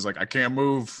confrontation is like, I can't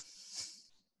move.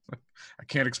 I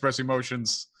can't express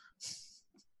emotions.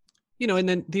 you know, and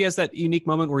then he has that unique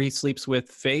moment where he sleeps with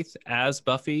Faith as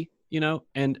Buffy, you know,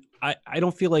 and I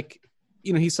don't feel like,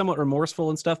 you know, he's somewhat remorseful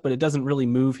and stuff, but it doesn't really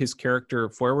move his character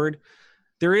forward.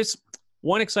 There is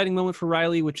one exciting moment for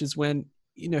Riley, which is when,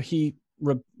 you know, he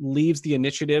leaves the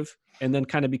initiative and then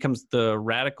kind of becomes the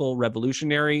radical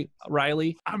revolutionary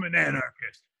Riley. I'm an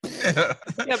anarchist. Yeah,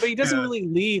 but he doesn't really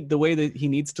lead the way that he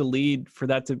needs to lead for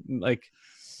that to, like,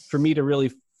 for me to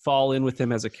really fall in with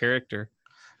him as a character.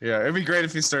 Yeah, it'd be great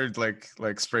if he started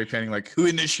like spray painting, like, who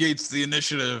initiates the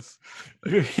initiative?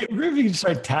 Remember if you could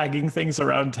start tagging things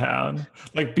around town,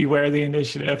 like beware the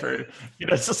initiative, or, you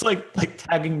know, it's just like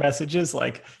tagging messages,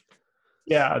 like,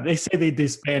 yeah, they say they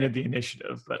disbanded the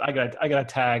initiative, but I got to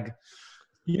tag.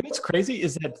 You know what's crazy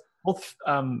is that both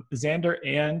Xander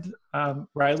and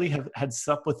Riley have had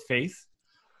slept with Faith.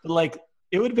 But, like,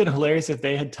 it would have been hilarious if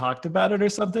they had talked about it or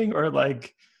something, or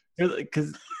like,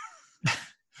 because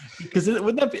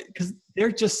wouldn't that be, because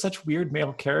they're just such weird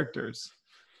male characters.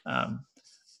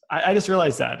 I just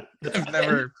realized that. I've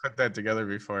never put that together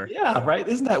before. Yeah, right.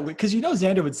 Isn't that weird? Because, you know,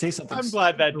 Xander would say something. I'm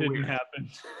glad that super didn't weird. happen.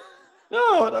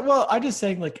 No, well, I'm just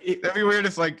saying, like, That'd be weird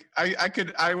if, like,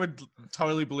 I would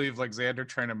totally believe, like, Xander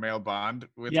trying to male bond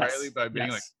with Yes, Riley by being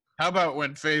yes. like, how about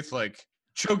when Faith, like,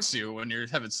 chokes you when you're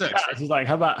having sex? Yeah, he's like,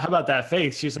 how about that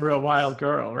Faith? She's a real wild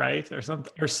girl, right?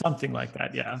 Or something like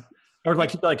that. Yeah. Or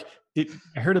like, he'd be like,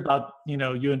 I heard about, you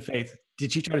know, you and Faith.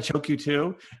 Did she try to choke you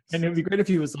too? And it'd be great if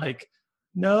he was like,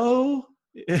 no.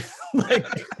 like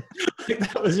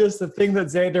that was just the thing that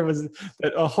Xander was,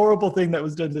 that a horrible thing that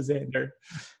was done to Xander.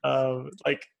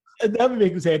 Like, and that would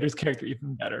make Xander's character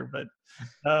even better, but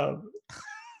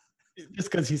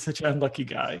just because he's such an unlucky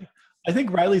guy. I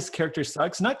think Riley's character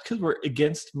sucks, not because we're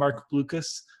against Mark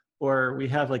Blucas or we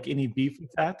have like any beef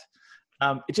with that.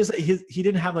 It's just that he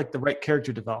didn't have like the right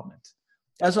character development.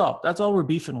 That's all we're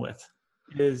beefing with,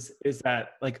 is that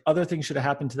like other things should have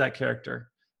happened to that character.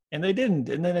 And they didn't,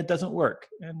 and then it doesn't work,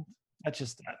 and that's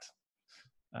just that.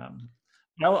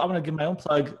 Now I'm going to give my own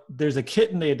plug. There's a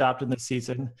kitten they adopted this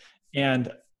season,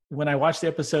 and when I watched the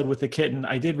episode with the kitten,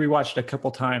 I did rewatch it a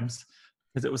couple times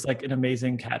because it was like an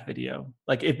amazing cat video.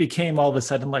 Like, it became all of a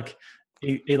sudden like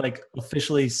a like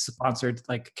officially sponsored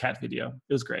like cat video.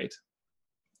 It was great.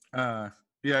 Yeah,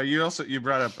 you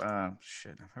brought up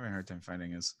shit. I'm having a hard time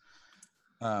finding his.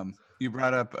 You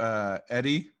brought up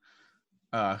Eddie.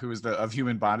 Who was the Of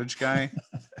Human Bondage guy,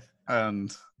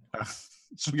 and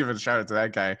should give it a shout out to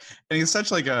that guy. And he's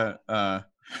such like a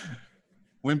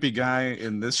wimpy guy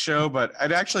in this show, but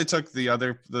it actually took the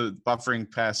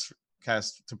buffering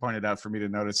cast to point it out for me to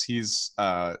notice. He's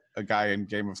a guy in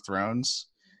Game of Thrones.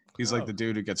 He's like the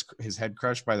dude who gets his head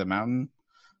crushed by the mountain.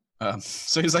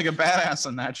 So he's like a badass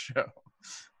on that show.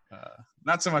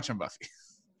 Not so much on Buffy.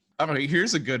 All right,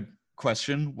 here's a good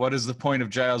question. What is the point of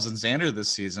Giles and Xander this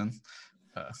season?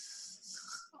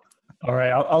 All right,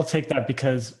 I'll take that,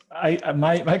 because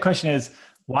my question is,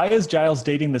 why is Giles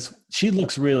dating this? She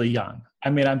looks really young. I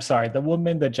mean, I'm sorry, the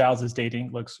woman that Giles is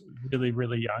dating looks really,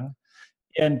 really young,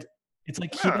 and it's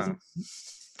like he doesn't.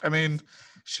 I mean,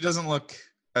 she doesn't look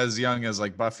as young as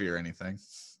like Buffy or anything.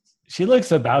 She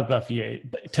looks about Buffy age.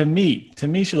 To me,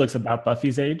 she looks about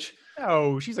Buffy's age.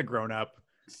 Oh, she's a grown up.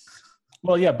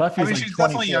 Well, yeah, Buffy's. I mean, like she's 24.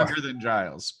 definitely younger than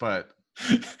Giles, but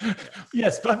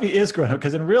Yes, Buffy is grown up,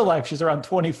 because in real life she's around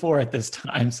 24 at this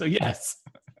time. So yes.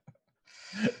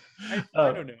 I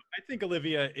don't know. I think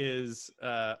Olivia is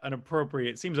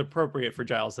seems appropriate for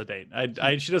Giles to date.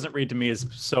 She doesn't read to me as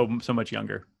so much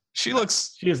younger. she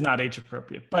looks. She is not age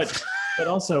appropriate, but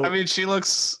also I mean, she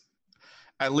looks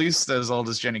at least as old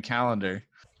as Jenny Calendar.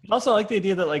 also I like the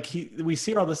idea that like we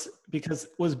see all this, because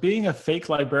was being a fake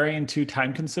librarian too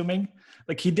time consuming?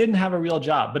 Like, he didn't have a real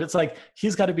job, but it's like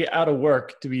he's got to be out of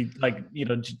work to be like, you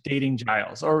know, dating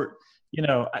Giles, or, you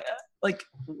know, I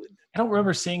don't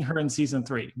remember seeing her in season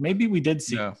 3. Maybe we did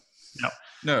see.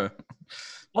 No.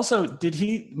 Also,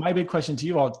 my big question to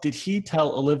you all, did he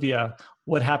tell Olivia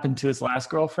what happened to his last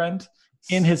girlfriend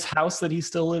in his house that he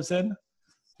still lives in?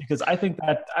 Because I think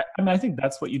I think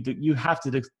that's what you do. You have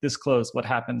to disclose what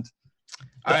happened.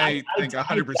 I think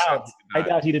 100%. I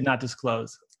doubt he did not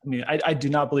disclose. I mean, I do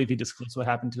not believe he disclosed what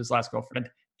happened to his last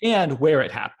girlfriend and where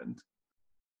it happened.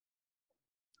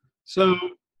 So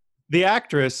the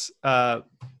actress,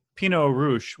 Pinot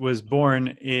Rouge, was born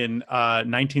in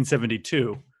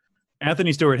 1972.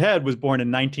 Anthony Stewart Head was born in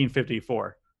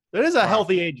 1954. That is a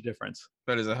healthy age difference.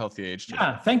 That is a healthy age.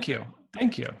 Yeah, thank you.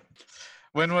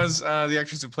 When was the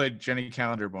actress who played Jenny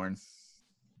Calendar born?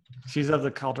 She's of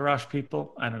the Calderash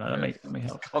people. I don't know. Let me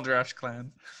help. Calderash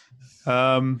clan.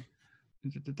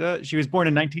 She was born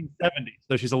in 1970,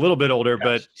 so she's a little bit older,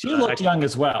 but She looked young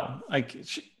as well. Like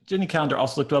Jenny Calendar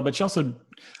also looked well, but she also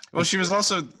Well, she was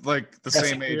also like the That's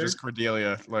same age weird. as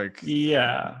Cordelia. Like,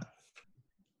 yeah.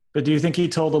 But do you think he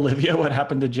told Olivia what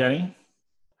happened to Jenny?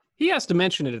 He has to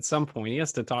mention it at some point. He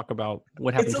has to talk about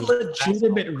what happened. It's a to his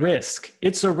legitimate risk.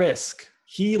 It's a risk.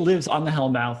 He lives on the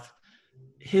Hellmouth.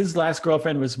 His last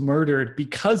girlfriend was murdered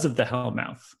because of the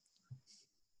Hellmouth.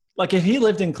 Like if he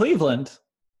lived in Cleveland,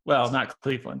 well, not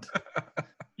Cleveland.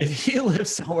 If he lived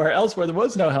somewhere else where there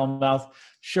was no Hellmouth,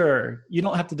 sure, you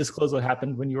don't have to disclose what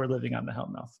happened when you were living on the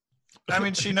Hellmouth. I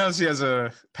mean, she knows he has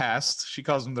a past. She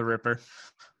calls him the Ripper.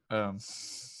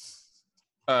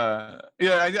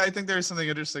 I think there's something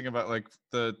interesting about like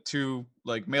the two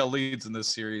like male leads in this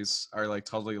series are like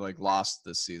totally like lost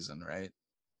this season, right?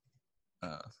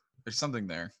 There's something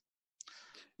there.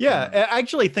 Yeah, I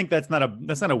actually think that's not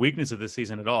a weakness of this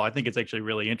season at all. I think it's actually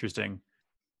really interesting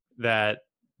that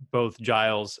both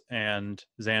Giles and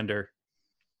Xander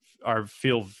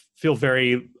feel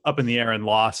very up in the air and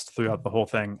lost throughout the whole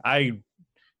thing. I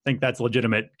think that's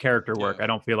legitimate character work. Yeah. I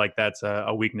don't feel like that's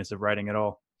a weakness of writing at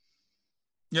all.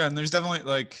 Yeah, and there's definitely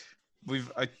like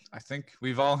I think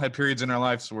we've all had periods in our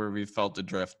lives where we felt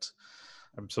adrift,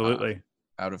 Absolutely.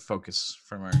 out of focus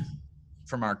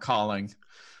from our calling.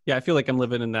 Yeah, I feel like I'm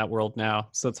living in that world now,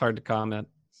 so it's hard to comment.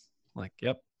 Like,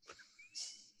 yep.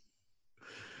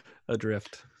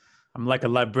 Adrift. I'm like a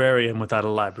librarian without a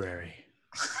library.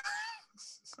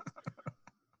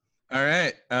 All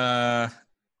right.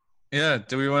 Yeah.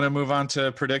 Do we want to move on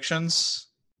to predictions?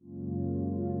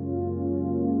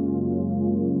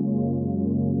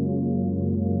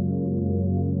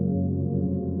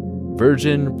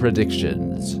 Virgin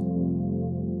predictions.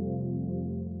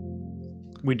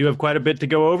 We do have quite a bit to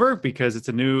go over because it's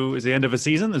the end of a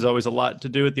season. There's always a lot to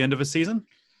do at the end of a season.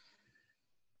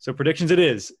 So predictions it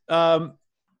is.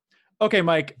 Okay,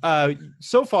 Mike.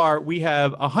 So far, we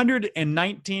have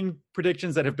 119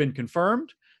 predictions that have been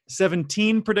confirmed,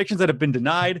 17 predictions that have been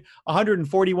denied,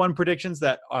 141 predictions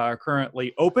that are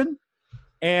currently open,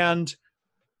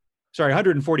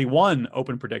 141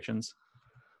 open predictions.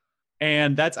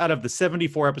 And that's out of the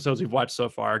 74 episodes we've watched so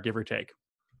far, give or take.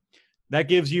 That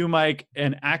gives you, Mike,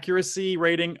 an accuracy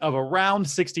rating of around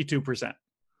 62%.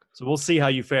 So we'll see how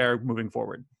you fare moving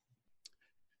forward.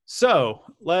 So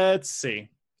let's see.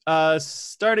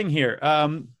 Starting here,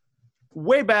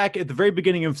 way back at the very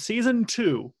beginning of season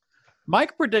 2,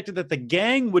 Mike predicted that the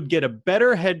gang would get a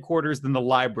better headquarters than the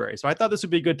library. So I thought this would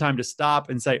be a good time to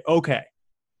stop and say, okay,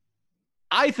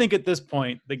 I think at this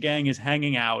point the gang is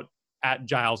hanging out at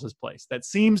Giles's place. That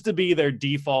seems to be their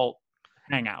default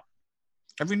hangout.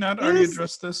 Have we not already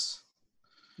addressed this?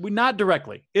 Not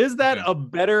directly. Is that Okay. a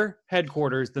better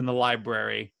headquarters than the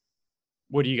library?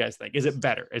 What do you guys think? Is it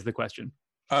better is the question.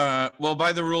 Well,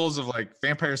 by the rules of like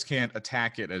vampires can't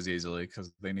attack it as easily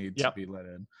because they need to Yep. be let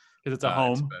in. Because it's a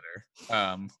home. It's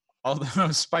better. Although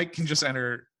Spike can just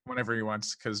enter whenever he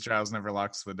wants because Giles never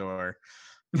locks the door.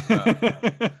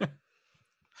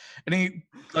 And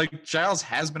Giles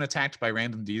has been attacked by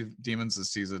random demons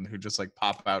this season who just like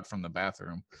pop out from the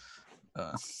bathroom.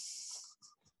 Yeah.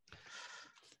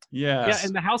 Yeah,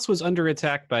 and the house was under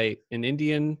attack by an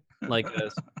Indian, like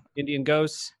Indian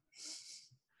ghosts.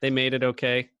 They made it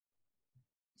okay.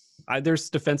 There's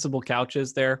defensible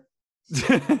couches there.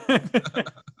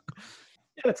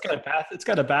 Yeah, it's got a bath. It's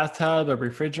got a bathtub, a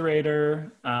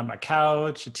refrigerator, a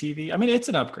couch, a TV. I mean, it's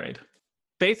an upgrade.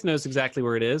 Faith knows exactly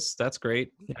where it is. That's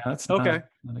great. Yeah, that's Okay.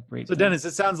 not a great. So thing. Dennis,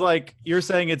 it sounds like you're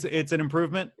saying it's an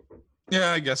improvement.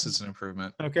 Yeah, I guess it's an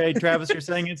improvement. Okay, Travis, you're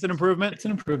saying it's an improvement. It's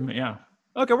an improvement. Yeah.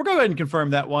 Okay, we'll go ahead and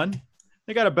confirm that one.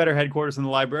 They got a better headquarters in the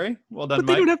library. Well done, But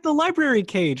they Mike. don't have the library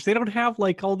cage. They don't have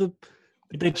like all the.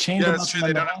 They chained Yeah, him that's up true. in They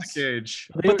the don't have house. the cage.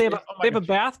 But they have Oh my they have a gosh.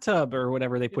 bathtub or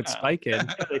whatever they put Yeah. Spike in.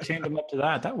 They chained him up to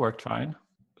that. That worked fine.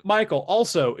 Michael,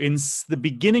 also in the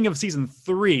beginning of season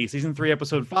 3,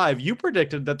 episode 5, you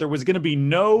predicted that there was going to be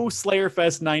no Slayer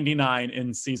Fest 99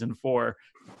 in season 4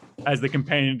 as the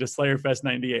companion to Slayer Fest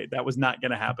 98. That was not going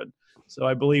to happen. So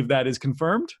I believe that is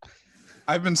confirmed.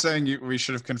 I've been saying we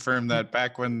should have confirmed that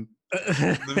back when,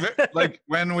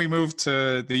 when we moved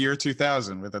to the year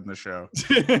 2000 within the show.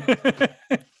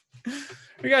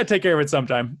 We got to take care of it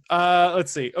sometime.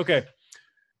 Let's see. Okay.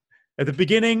 At the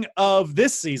beginning of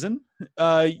this season,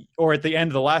 or at the end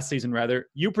of the last season, rather,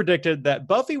 you predicted that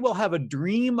Buffy will have a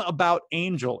dream about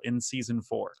Angel in season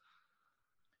 4.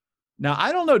 Now,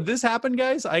 I don't know. Did this happen,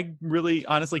 guys? I really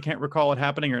honestly can't recall it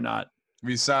happening or not.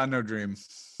 We saw no dream.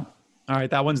 All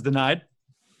right, that one's denied.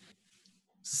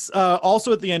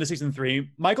 Also, at the end of season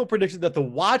 3, Michael predicted that the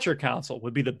Watcher Council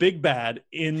would be the big bad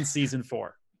in season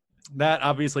 4. That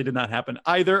obviously did not happen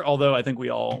either, although I think we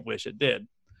all wish it did.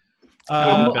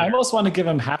 I almost want to give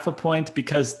him half a point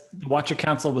because the Watcher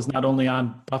Council was not only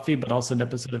on Buffy but also an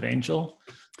episode of Angel.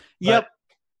 Yep.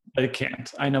 But it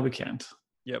can't. I know we can't.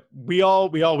 Yep. We all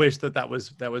wish that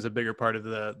was a bigger part of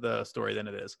the story than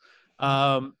it is.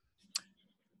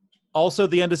 Also,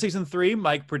 the end of season 3,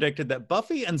 Mike predicted that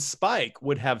Buffy and Spike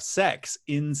would have sex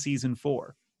in season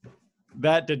 4.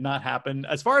 That did not happen.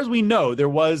 As far as we know, there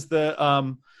was the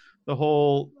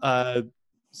whole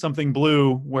something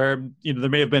blue where there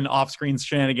may have been off-screen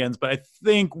shenanigans, but I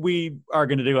think we are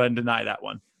going to go ahead and deny that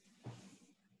one.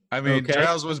 I mean, Okay.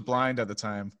 Giles was blind at the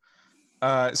time.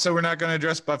 So we're not going to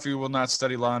address Buffy will not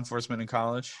study law enforcement in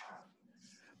college?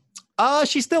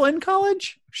 She's still in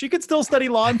college? She could still study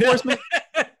law enforcement?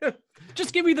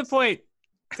 Just give me the point.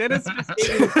 Dennis just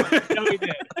gave me the point. No, he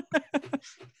did.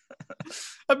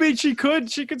 I mean, she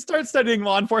could start studying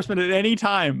law enforcement at any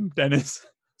time, Dennis.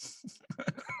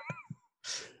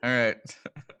 All right.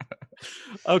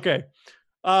 Okay.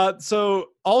 So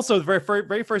also the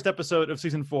very first episode of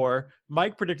season 4,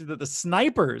 Mike predicted that the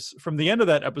snipers from the end of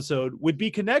that episode would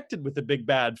be connected with the big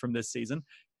bad from this season.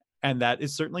 And that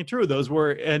is certainly true. Those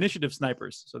were initiative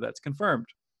snipers. So that's confirmed.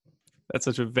 That's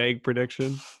such a vague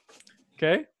prediction.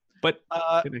 Okay. But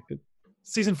Connected.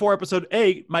 Season 4, episode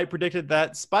 8, Mike predicted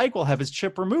that Spike will have his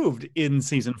chip removed in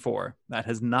season 4. That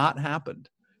has not happened.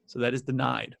 So that is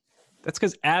denied. that's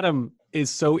because Adam is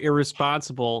so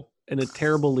irresponsible and a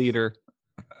terrible leader.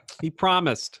 He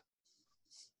promised.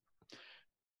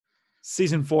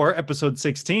 Season 4, episode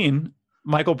 16,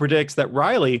 Michael predicts that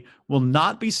Riley will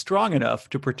not be strong enough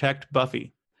to protect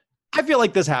Buffy. I feel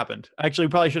like this happened. Actually,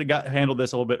 we probably should have handled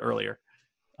this a little bit earlier.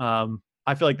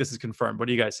 I feel like this is confirmed. What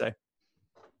do you guys say?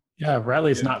 Yeah,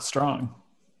 Riley's not strong.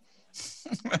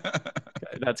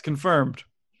 Okay, that's confirmed.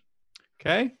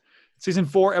 Okay. Season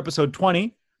 4, episode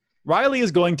 20. Riley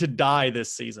is going to die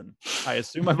this season. I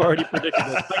assume I've already predicted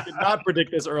this. I did not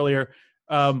predict this earlier,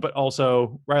 but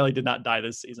also Riley did not die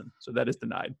this season. So that is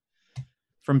denied.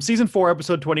 From season 4,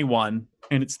 episode 21,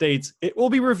 and it states, it will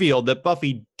be revealed that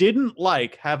Buffy didn't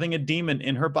like having a demon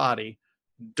in her body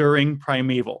during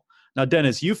Primeval. Now,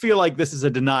 Dennis, you feel like this is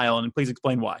a denial, and please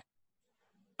explain why.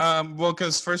 Well,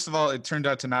 because first of all, it turned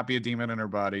out to not be a demon in her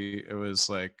body. It was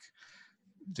like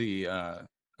the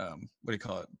what do you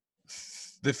call it?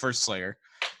 The first Slayer,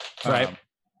 Right.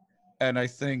 And I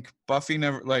think Buffy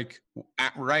never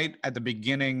right at the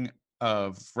beginning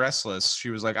of Restless, she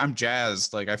was like, "I'm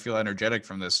jazzed. Like I feel energetic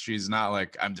from this." She's not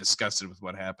like, "I'm disgusted with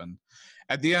what happened."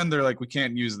 At the end, they're like, "We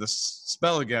can't use this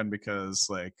spell again because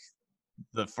like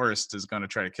the first is going to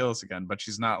try to kill us again." But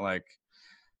she's not like,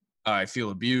 I feel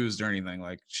abused or anything.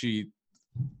 Like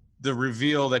the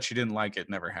reveal that she didn't like it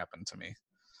never happened to me.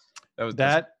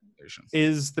 That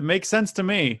makes sense to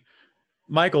me.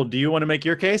 Michael, do you want to make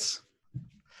your case?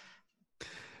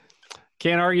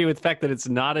 Can't argue with the fact that it's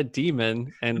not a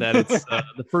demon and that it's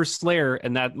the first Slayer,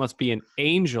 and that must be an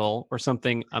angel or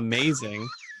something amazing.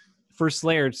 First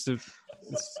Slayer, it's this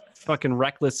fucking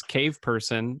reckless cave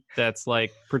person that's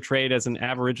like portrayed as an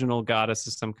aboriginal goddess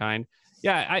of some kind.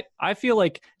 Yeah, I feel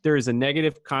like there is a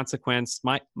negative consequence.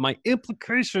 My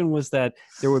implication was that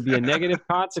there would be a negative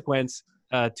consequence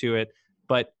to it.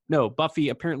 But no, Buffy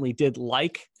apparently did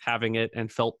like having it and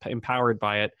felt empowered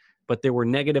by it. But there were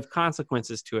negative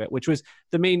consequences to it, which was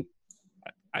the main.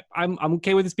 I'm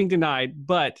okay with this being denied,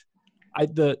 but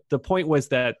the point was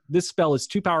that this spell is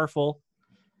too powerful.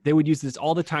 They would use this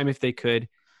all the time if they could.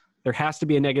 There has to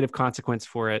be a negative consequence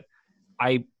for it.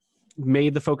 I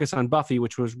made the focus on Buffy,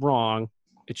 which was wrong.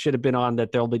 It should have been on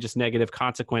that there'll be just negative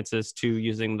consequences to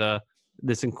using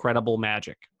this incredible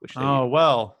magic. Which they Oh, use.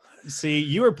 well, see,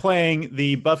 you were playing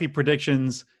the Buffy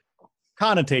predictions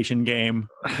connotation game.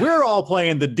 We're all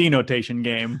playing the denotation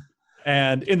game.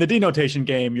 And in the denotation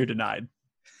game, you're denied.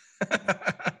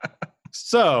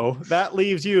 So that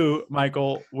leaves you,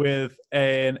 Michael, with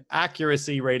an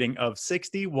accuracy rating of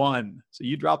 61. So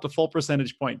you dropped a full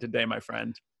percentage point today, my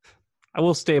friend. I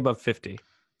will stay above 50.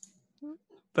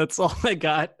 That's all I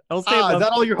got. I'll stay Is above.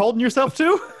 that all you're holding yourself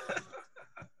to?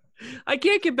 I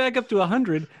can't get back up to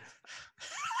 100.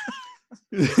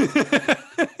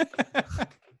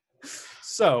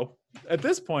 So at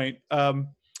this point,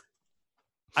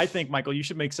 I think, Michael, you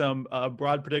should make some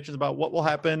broad predictions about what will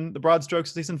happen, the broad strokes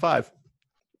of season 5.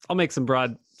 I'll make some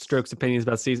broad strokes opinions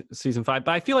about season 5,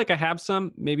 but I feel like I have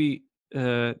some. Maybe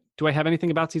do I have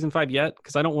anything about season 5 yet?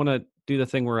 Because I don't want to do the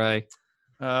thing where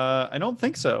I don't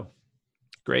think so.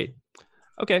 Great.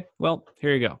 Okay, well,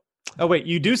 here you go. Oh, wait,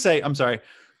 you do say, I'm sorry.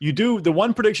 You do, the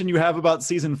one prediction you have about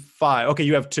season 5. Okay,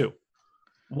 you have 2.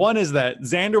 One is that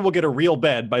Xander will get a real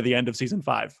bed by the end of season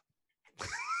 5.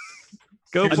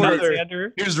 Go for it, Another-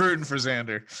 Xander. Here's rooting for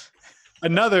Xander.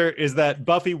 Another is that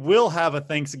Buffy will have a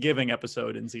Thanksgiving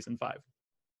episode in season 5.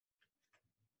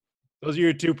 Those are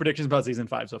your 2 predictions about season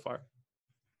 5 so far.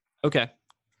 Okay.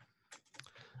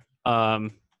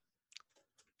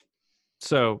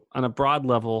 So on a broad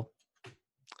level,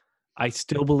 I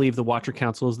still believe the Watcher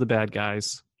Council is the bad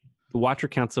guys. The Watcher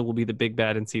Council will be the big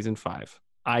bad in season 5.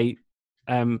 I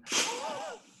am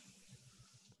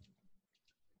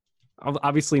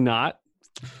obviously not.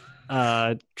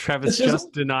 Travis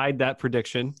just denied that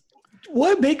prediction.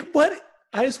 I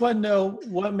just want to know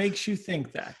what makes you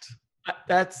think that.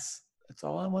 That's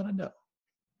all I want to know.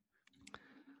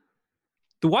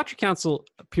 The Watcher Council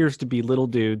appears to be little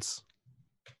dudes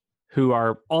who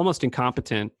are almost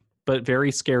incompetent, but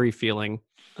very scary feeling.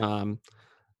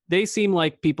 They seem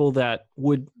like people that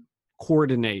would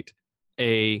coordinate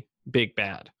a big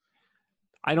bad.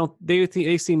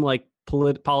 They seem like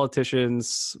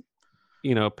politicians,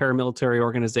 paramilitary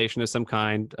organization of some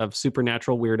kind of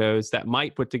supernatural weirdos that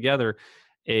might put together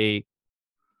a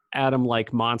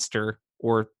Adam-like monster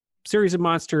or series of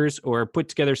monsters, or put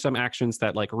together some actions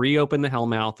that like reopen the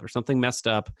Hellmouth or something messed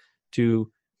up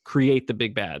to create the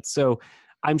big bad. So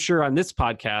I'm sure on this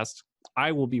podcast,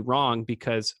 I will be wrong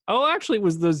because, actually it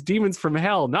was those demons from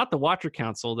hell, not the Watcher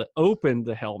Council, that opened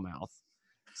the Hellmouth.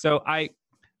 So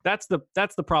that's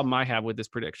the problem I have with this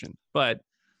prediction. But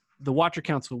the Watcher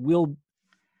Council will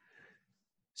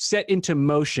set into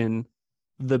motion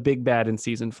the big bad in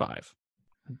season 5.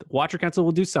 The Watcher Council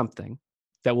will do something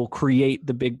that will create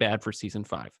the big bad for season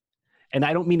 5. And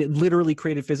I don't mean it literally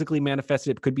created, physically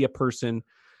manifested. It could be a person,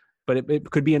 but it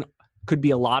could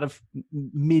be a lot of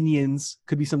minions,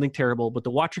 could be something terrible. But the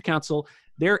Watcher Council,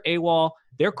 they're AWOL,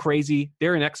 they're crazy,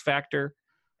 they're an X Factor,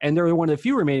 and they're one of the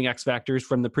few remaining X Factors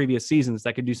from the previous seasons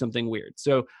that could do something weird.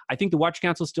 So I think the Watcher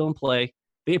Council is still in play.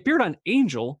 They appeared on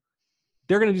Angel.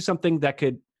 They're going to do something that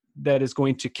is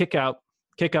going to kick up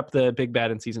the big bad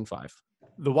in season 5.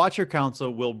 The Watcher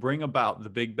Council will bring about the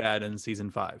big bad in season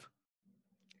 5.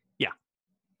 Yeah.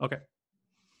 Okay.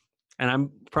 And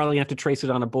I'm probably going to have to trace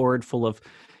it on a board full of,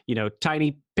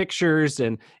 tiny pictures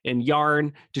and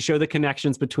yarn to show the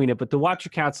connections between it. But the Watcher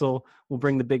Council will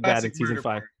bring the big bad in season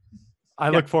 5. I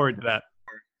look forward to that.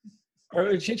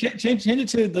 Or change it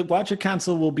to the Watcher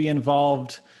Council will be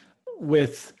involved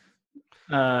with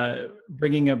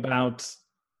bringing about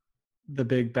the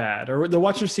big bad, or the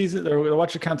Watcher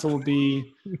Council will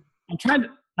be. I'm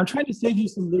trying to save you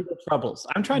some legal troubles.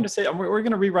 I'm trying to say we're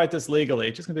going to rewrite this legally.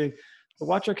 It's just going to be the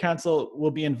Watcher Council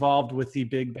will be involved with the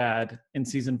big bad in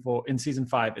season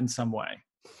 5 in some way.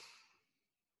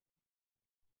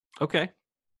 Okay,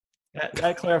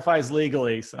 that clarifies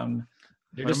legally some.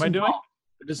 What am I doing?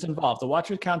 They're just involved. The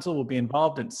Watcher Council will be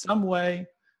involved in some way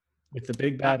with the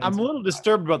big bad. I'm a little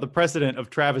disturbed about the precedent of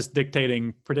Travis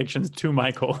dictating predictions to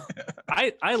Michael.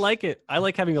 I like it. I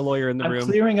like having a lawyer in the room.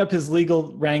 Clearing up his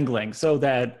legal wrangling so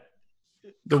that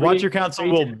the Watcher Council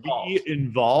will be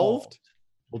involved.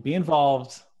 Will be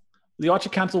involved. The Watcher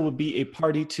Council will be a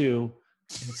party to,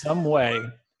 in some way.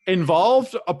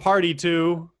 Involved, a party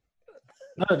to.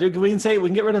 No, dude, we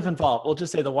can get rid of involved. We'll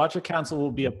just say the Watcher Council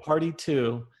will be a party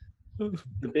to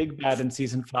the big bad in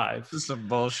season 5. This is some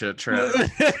bullshit, Travis.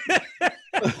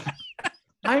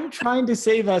 I'm trying to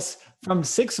save us from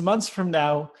 6 months from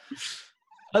now,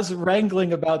 us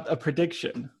wrangling about a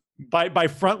prediction. By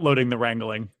front loading the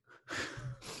wrangling.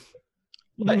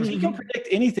 But he can predict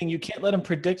anything. You can't let him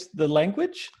predict the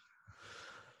language.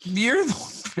 You're the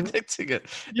one predicting it.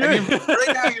 Right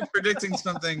now you're predicting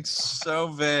something so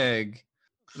vague.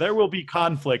 There will be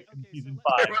conflict in season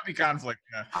 5. There will be conflict.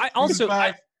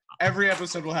 Yeah. Every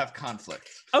episode will have conflict.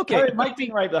 Okay, It might be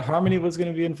right that Harmony was going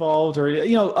to be involved, or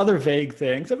other vague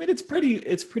things. I mean, it's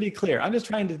pretty clear. I'm just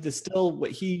trying to distill what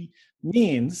he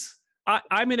means. I'm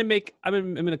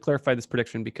going to clarify this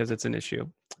prediction because it's an issue.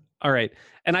 All right,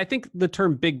 and I think the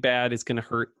term "big bad" is going to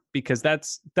hurt because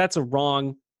that's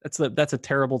a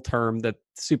terrible term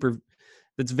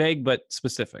that's vague but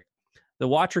specific. The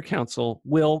Watcher Council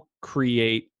will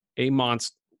create a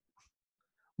monster.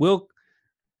 Will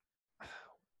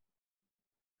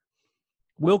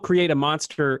create a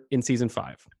monster in season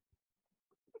 5.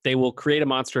 They will create a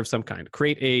monster of some kind.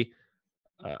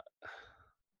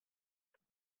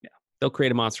 They'll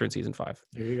create a monster in season 5.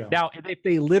 There you go. Now, if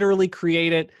they literally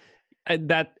create it,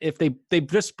 that if they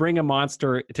just bring a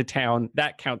monster to town,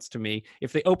 that counts to me.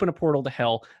 If they open a portal to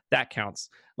hell, that counts.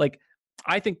 Like,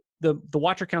 I think the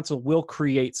Watcher Council will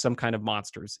create some kind of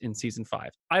monsters in season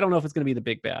 5. I don't know if it's going to be the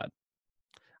big bad.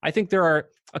 I think there are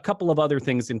a couple of other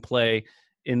things in play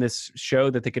in this show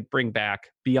that they could bring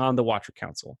back beyond the Watcher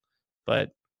Council.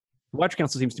 But the Watcher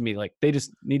Council seems to me like they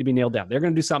just need to be nailed down. They're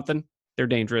going to do something. They're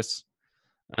dangerous.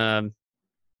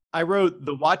 I wrote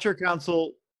the Watcher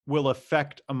Council will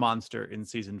affect a monster in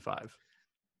season 5.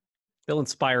 They'll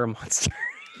inspire a monster.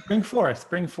 Bring forth.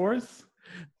 Bring forth.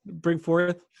 Bring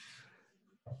forth.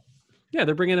 Yeah,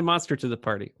 they're bringing a monster to the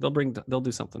party. They'll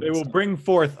do something. They will bring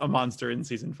forth a monster in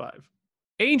season 5.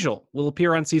 Angel will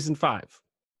appear on season 5.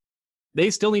 They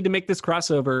still need to make this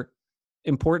crossover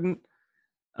important.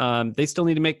 They still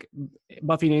need to make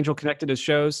Buffy and Angel connected as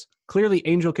shows. Clearly,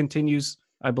 Angel continues,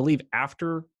 I believe,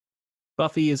 after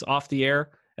Buffy is off the air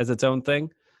as its own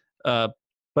thing.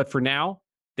 But for now,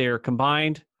 they're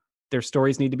combined. Their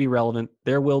stories need to be relevant.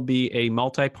 There will be a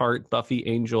multi-part Buffy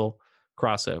Angel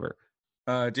crossover.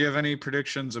 Do you have any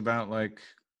predictions about like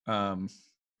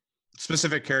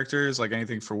specific characters, like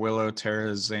anything for Willow,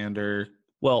 Tara, Xander?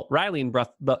 Well, Riley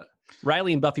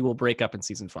and Buffy will break up in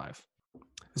season 5.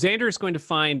 Xander is going to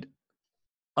find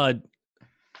a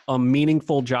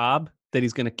meaningful job that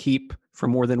he's going to keep for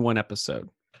more than one episode.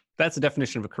 That's the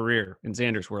definition of a career in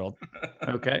Xander's world.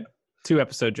 Okay,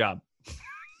 2-episode job.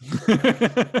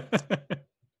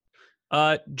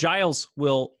 Giles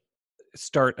will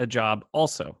start a job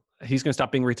also. He's going to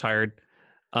stop being retired.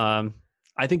 I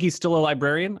think he's still a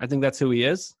librarian. I think that's who he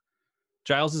is.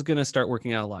 Giles is going to start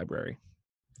working at a library.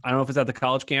 I don't know if it's at the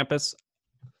college campus.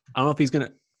 I don't know if he's going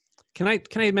to. Can I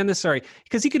amend this? Sorry,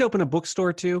 because he could open a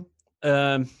bookstore too.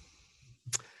 Giles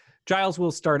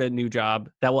will start a new job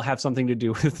that will have something to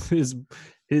do with his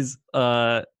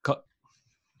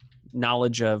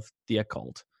knowledge of the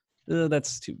occult.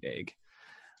 That's too vague.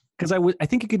 Because I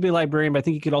think he could be a librarian, but I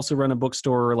think he could also run a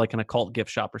bookstore or like an occult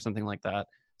gift shop or something like that.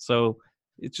 So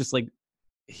it's just like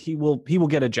he will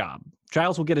get a job.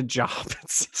 Giles will get a job.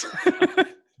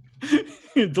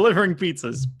 Delivering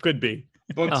pizzas could be.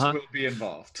 Books will be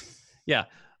involved. Yeah.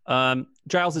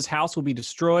 Giles's house will be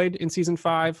destroyed in season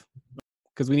 5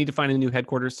 because we need to find a new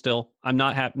headquarters still. I'm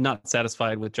not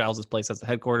satisfied with Giles's place as the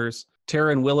headquarters.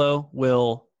 Tara and Willow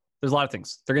will. There's a lot of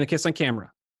things. They're going to kiss on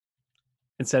camera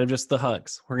instead of just the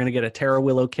hugs. We're going to get a Tara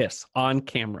Willow kiss on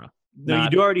camera. No, you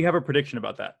do already have a prediction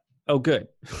about that. Oh, good.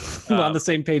 I'm on the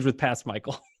same page with past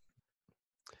Michael.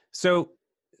 So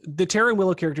the Tara and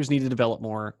Willow characters need to develop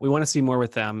more. We want to see more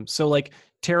with them. So like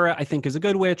Tara, I think, is a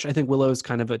good witch. I think Willow's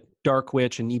kind of a dark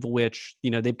witch, an evil witch.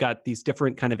 You know, they've got these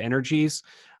different kind of energies.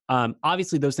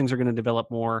 Obviously, those things are going to develop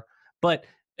more, but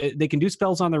they can do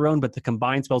spells on their own, but the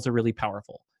combined spells are really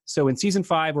powerful. So in season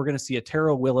 5, we're going to see a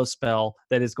Tara Willow spell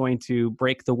that is going to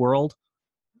break the world,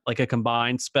 like a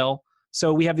combined spell.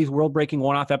 So we have these world-breaking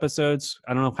one-off episodes.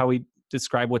 I don't know how we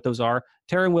describe what those are.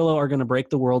 Tara and Willow are going to break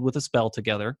the world with a spell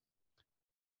together,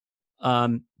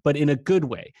 but in a good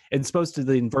way. As opposed to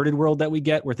the inverted world that we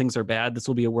get where things are bad, this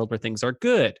will be a world where things are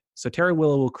good. So Tara and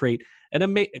Willow will create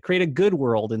a good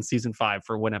world in season 5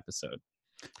 for one episode.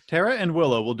 Tara and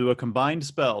Willow will do a combined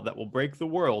spell that will break the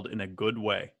world in a good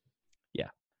way. Yeah.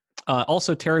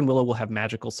 Also, Tara and Willow will have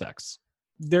magical sex.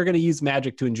 They're going to use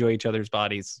magic to enjoy each other's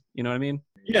bodies. You know what I mean?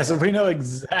 Yeah, so we know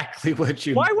exactly what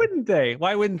you. Why wouldn't they?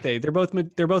 Why wouldn't they? They're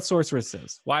both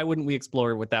sorceresses. Why wouldn't we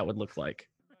explore what that would look like?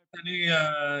 Any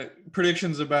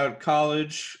predictions about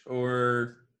college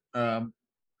or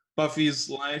Buffy's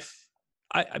life?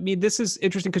 I mean, this is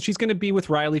interesting because she's going to be with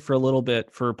Riley for a little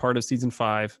bit for part of season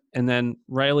 5, and then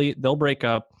Riley, they'll break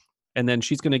up, and then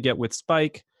she's going to get with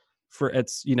Spike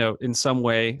in some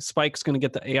way. Spike's going to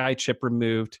get the AI chip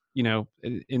removed,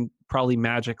 in probably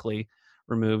magically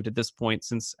removed at this point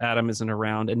since Adam isn't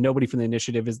around and nobody from the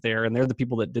initiative is there, and they're the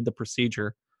people that did the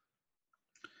procedure.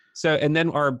 So, and then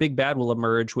our big bad will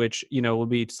emerge, which, will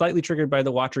be slightly triggered by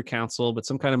the Watcher Council, but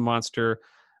some kind of monster.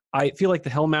 I feel like the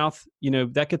Hellmouth,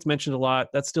 that gets mentioned a lot.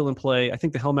 That's still in play. I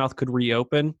think the Hellmouth could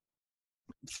reopen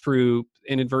through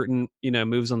inadvertent,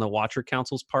 moves on the Watcher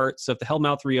Council's part. So if the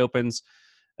Hellmouth reopens,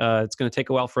 it's going to take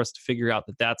a while for us to figure out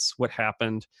that that's what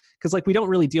happened. Because we don't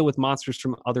really deal with monsters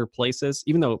from other places,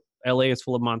 even though LA is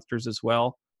full of monsters as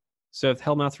well. So if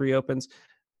Hellmouth reopens,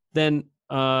 then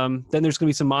there's going to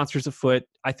be some monsters afoot.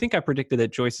 I think I predicted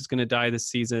that Joyce is going to die this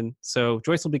season. So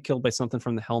Joyce will be killed by something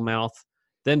from the Hellmouth.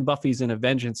 Then Buffy's in a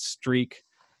vengeance streak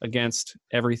against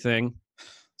everything.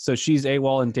 So she's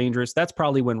AWOL and dangerous. That's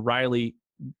probably when Riley,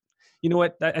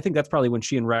 I think that's probably when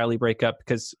she and Riley break up,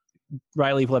 because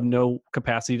Riley will have no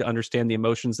capacity to understand the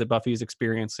emotions that Buffy is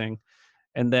experiencing.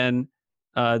 And then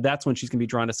that's when she's going to be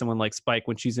drawn to someone like Spike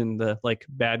when she's in the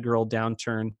bad girl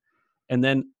downturn. And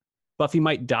then Buffy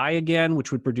might die again,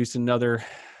 which would produce another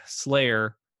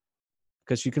Slayer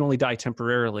because she can only die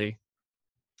temporarily.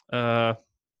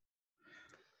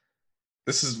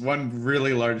 This is one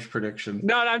really large prediction.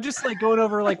 No, I'm just going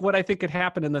over what I think could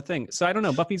happen in the thing. So I don't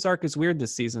know. Buffy's arc is weird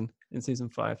this season, in season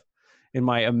 5, in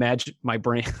my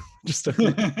brain, just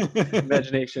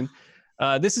imagination.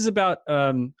 This is about,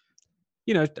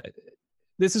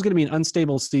 this is going to be an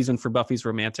unstable season for Buffy's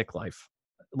romantic life.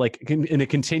 Like in a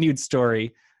continued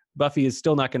story, Buffy is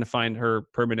still not going to find her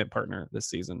permanent partner this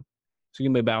season. She's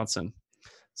going to be bouncing.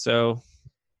 So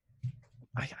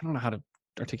I don't know how to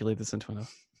articulate this into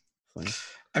enough thing.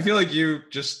 I feel like you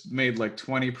just made like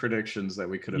 20 predictions that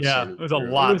we could have. Yeah, sorted there's a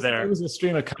through. lot It there. was a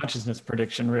stream of consciousness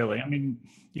prediction, really. I mean,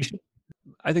 you should.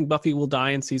 I think Buffy will die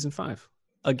in season 5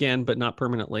 again, but not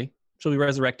permanently. She'll be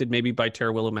resurrected maybe by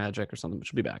Terra Willow magic or something, but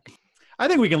she'll be back. I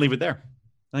think we can leave it there.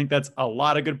 I think that's a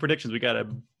lot of good predictions. We got a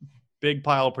big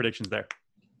pile of predictions there.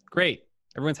 Great.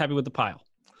 Everyone's happy with the pile.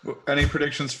 Any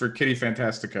predictions for Kitty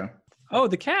Fantastica? Oh,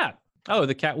 the cat. Oh,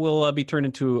 the cat will be turned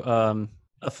into a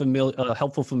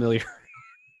helpful familiar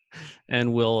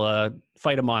and will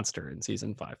fight a monster in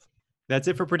season 5. That's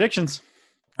it for predictions.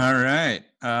 All right.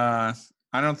 I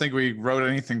don't think we wrote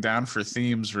anything down for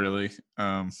themes, really,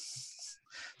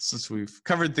 since we've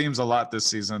covered themes a lot this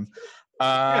season.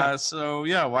 So,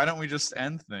 yeah, why don't we just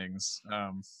end things?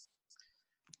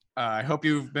 I hope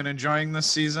you've been enjoying this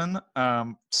season.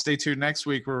 Stay tuned next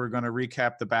week where we're going to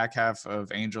recap the back half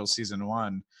of Angel Season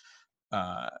 1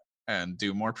 and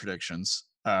do more predictions.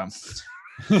 And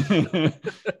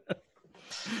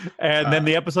then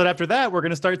the episode after that, we're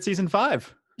going to start season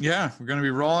 5. Yeah, we're going to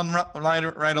be rolling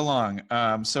right along.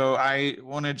 So I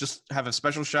want to just have a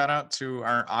special shout out to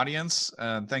our audience.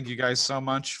 Thank you guys so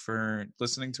much for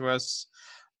listening to us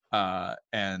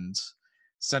and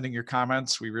sending your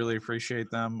comments. We really appreciate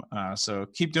them. So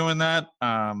keep doing that.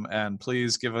 And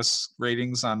please give us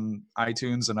ratings on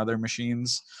iTunes and other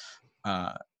machines.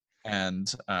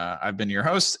 And I've been your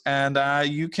host, and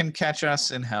you can catch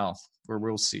us in hell, where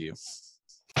we'll see you.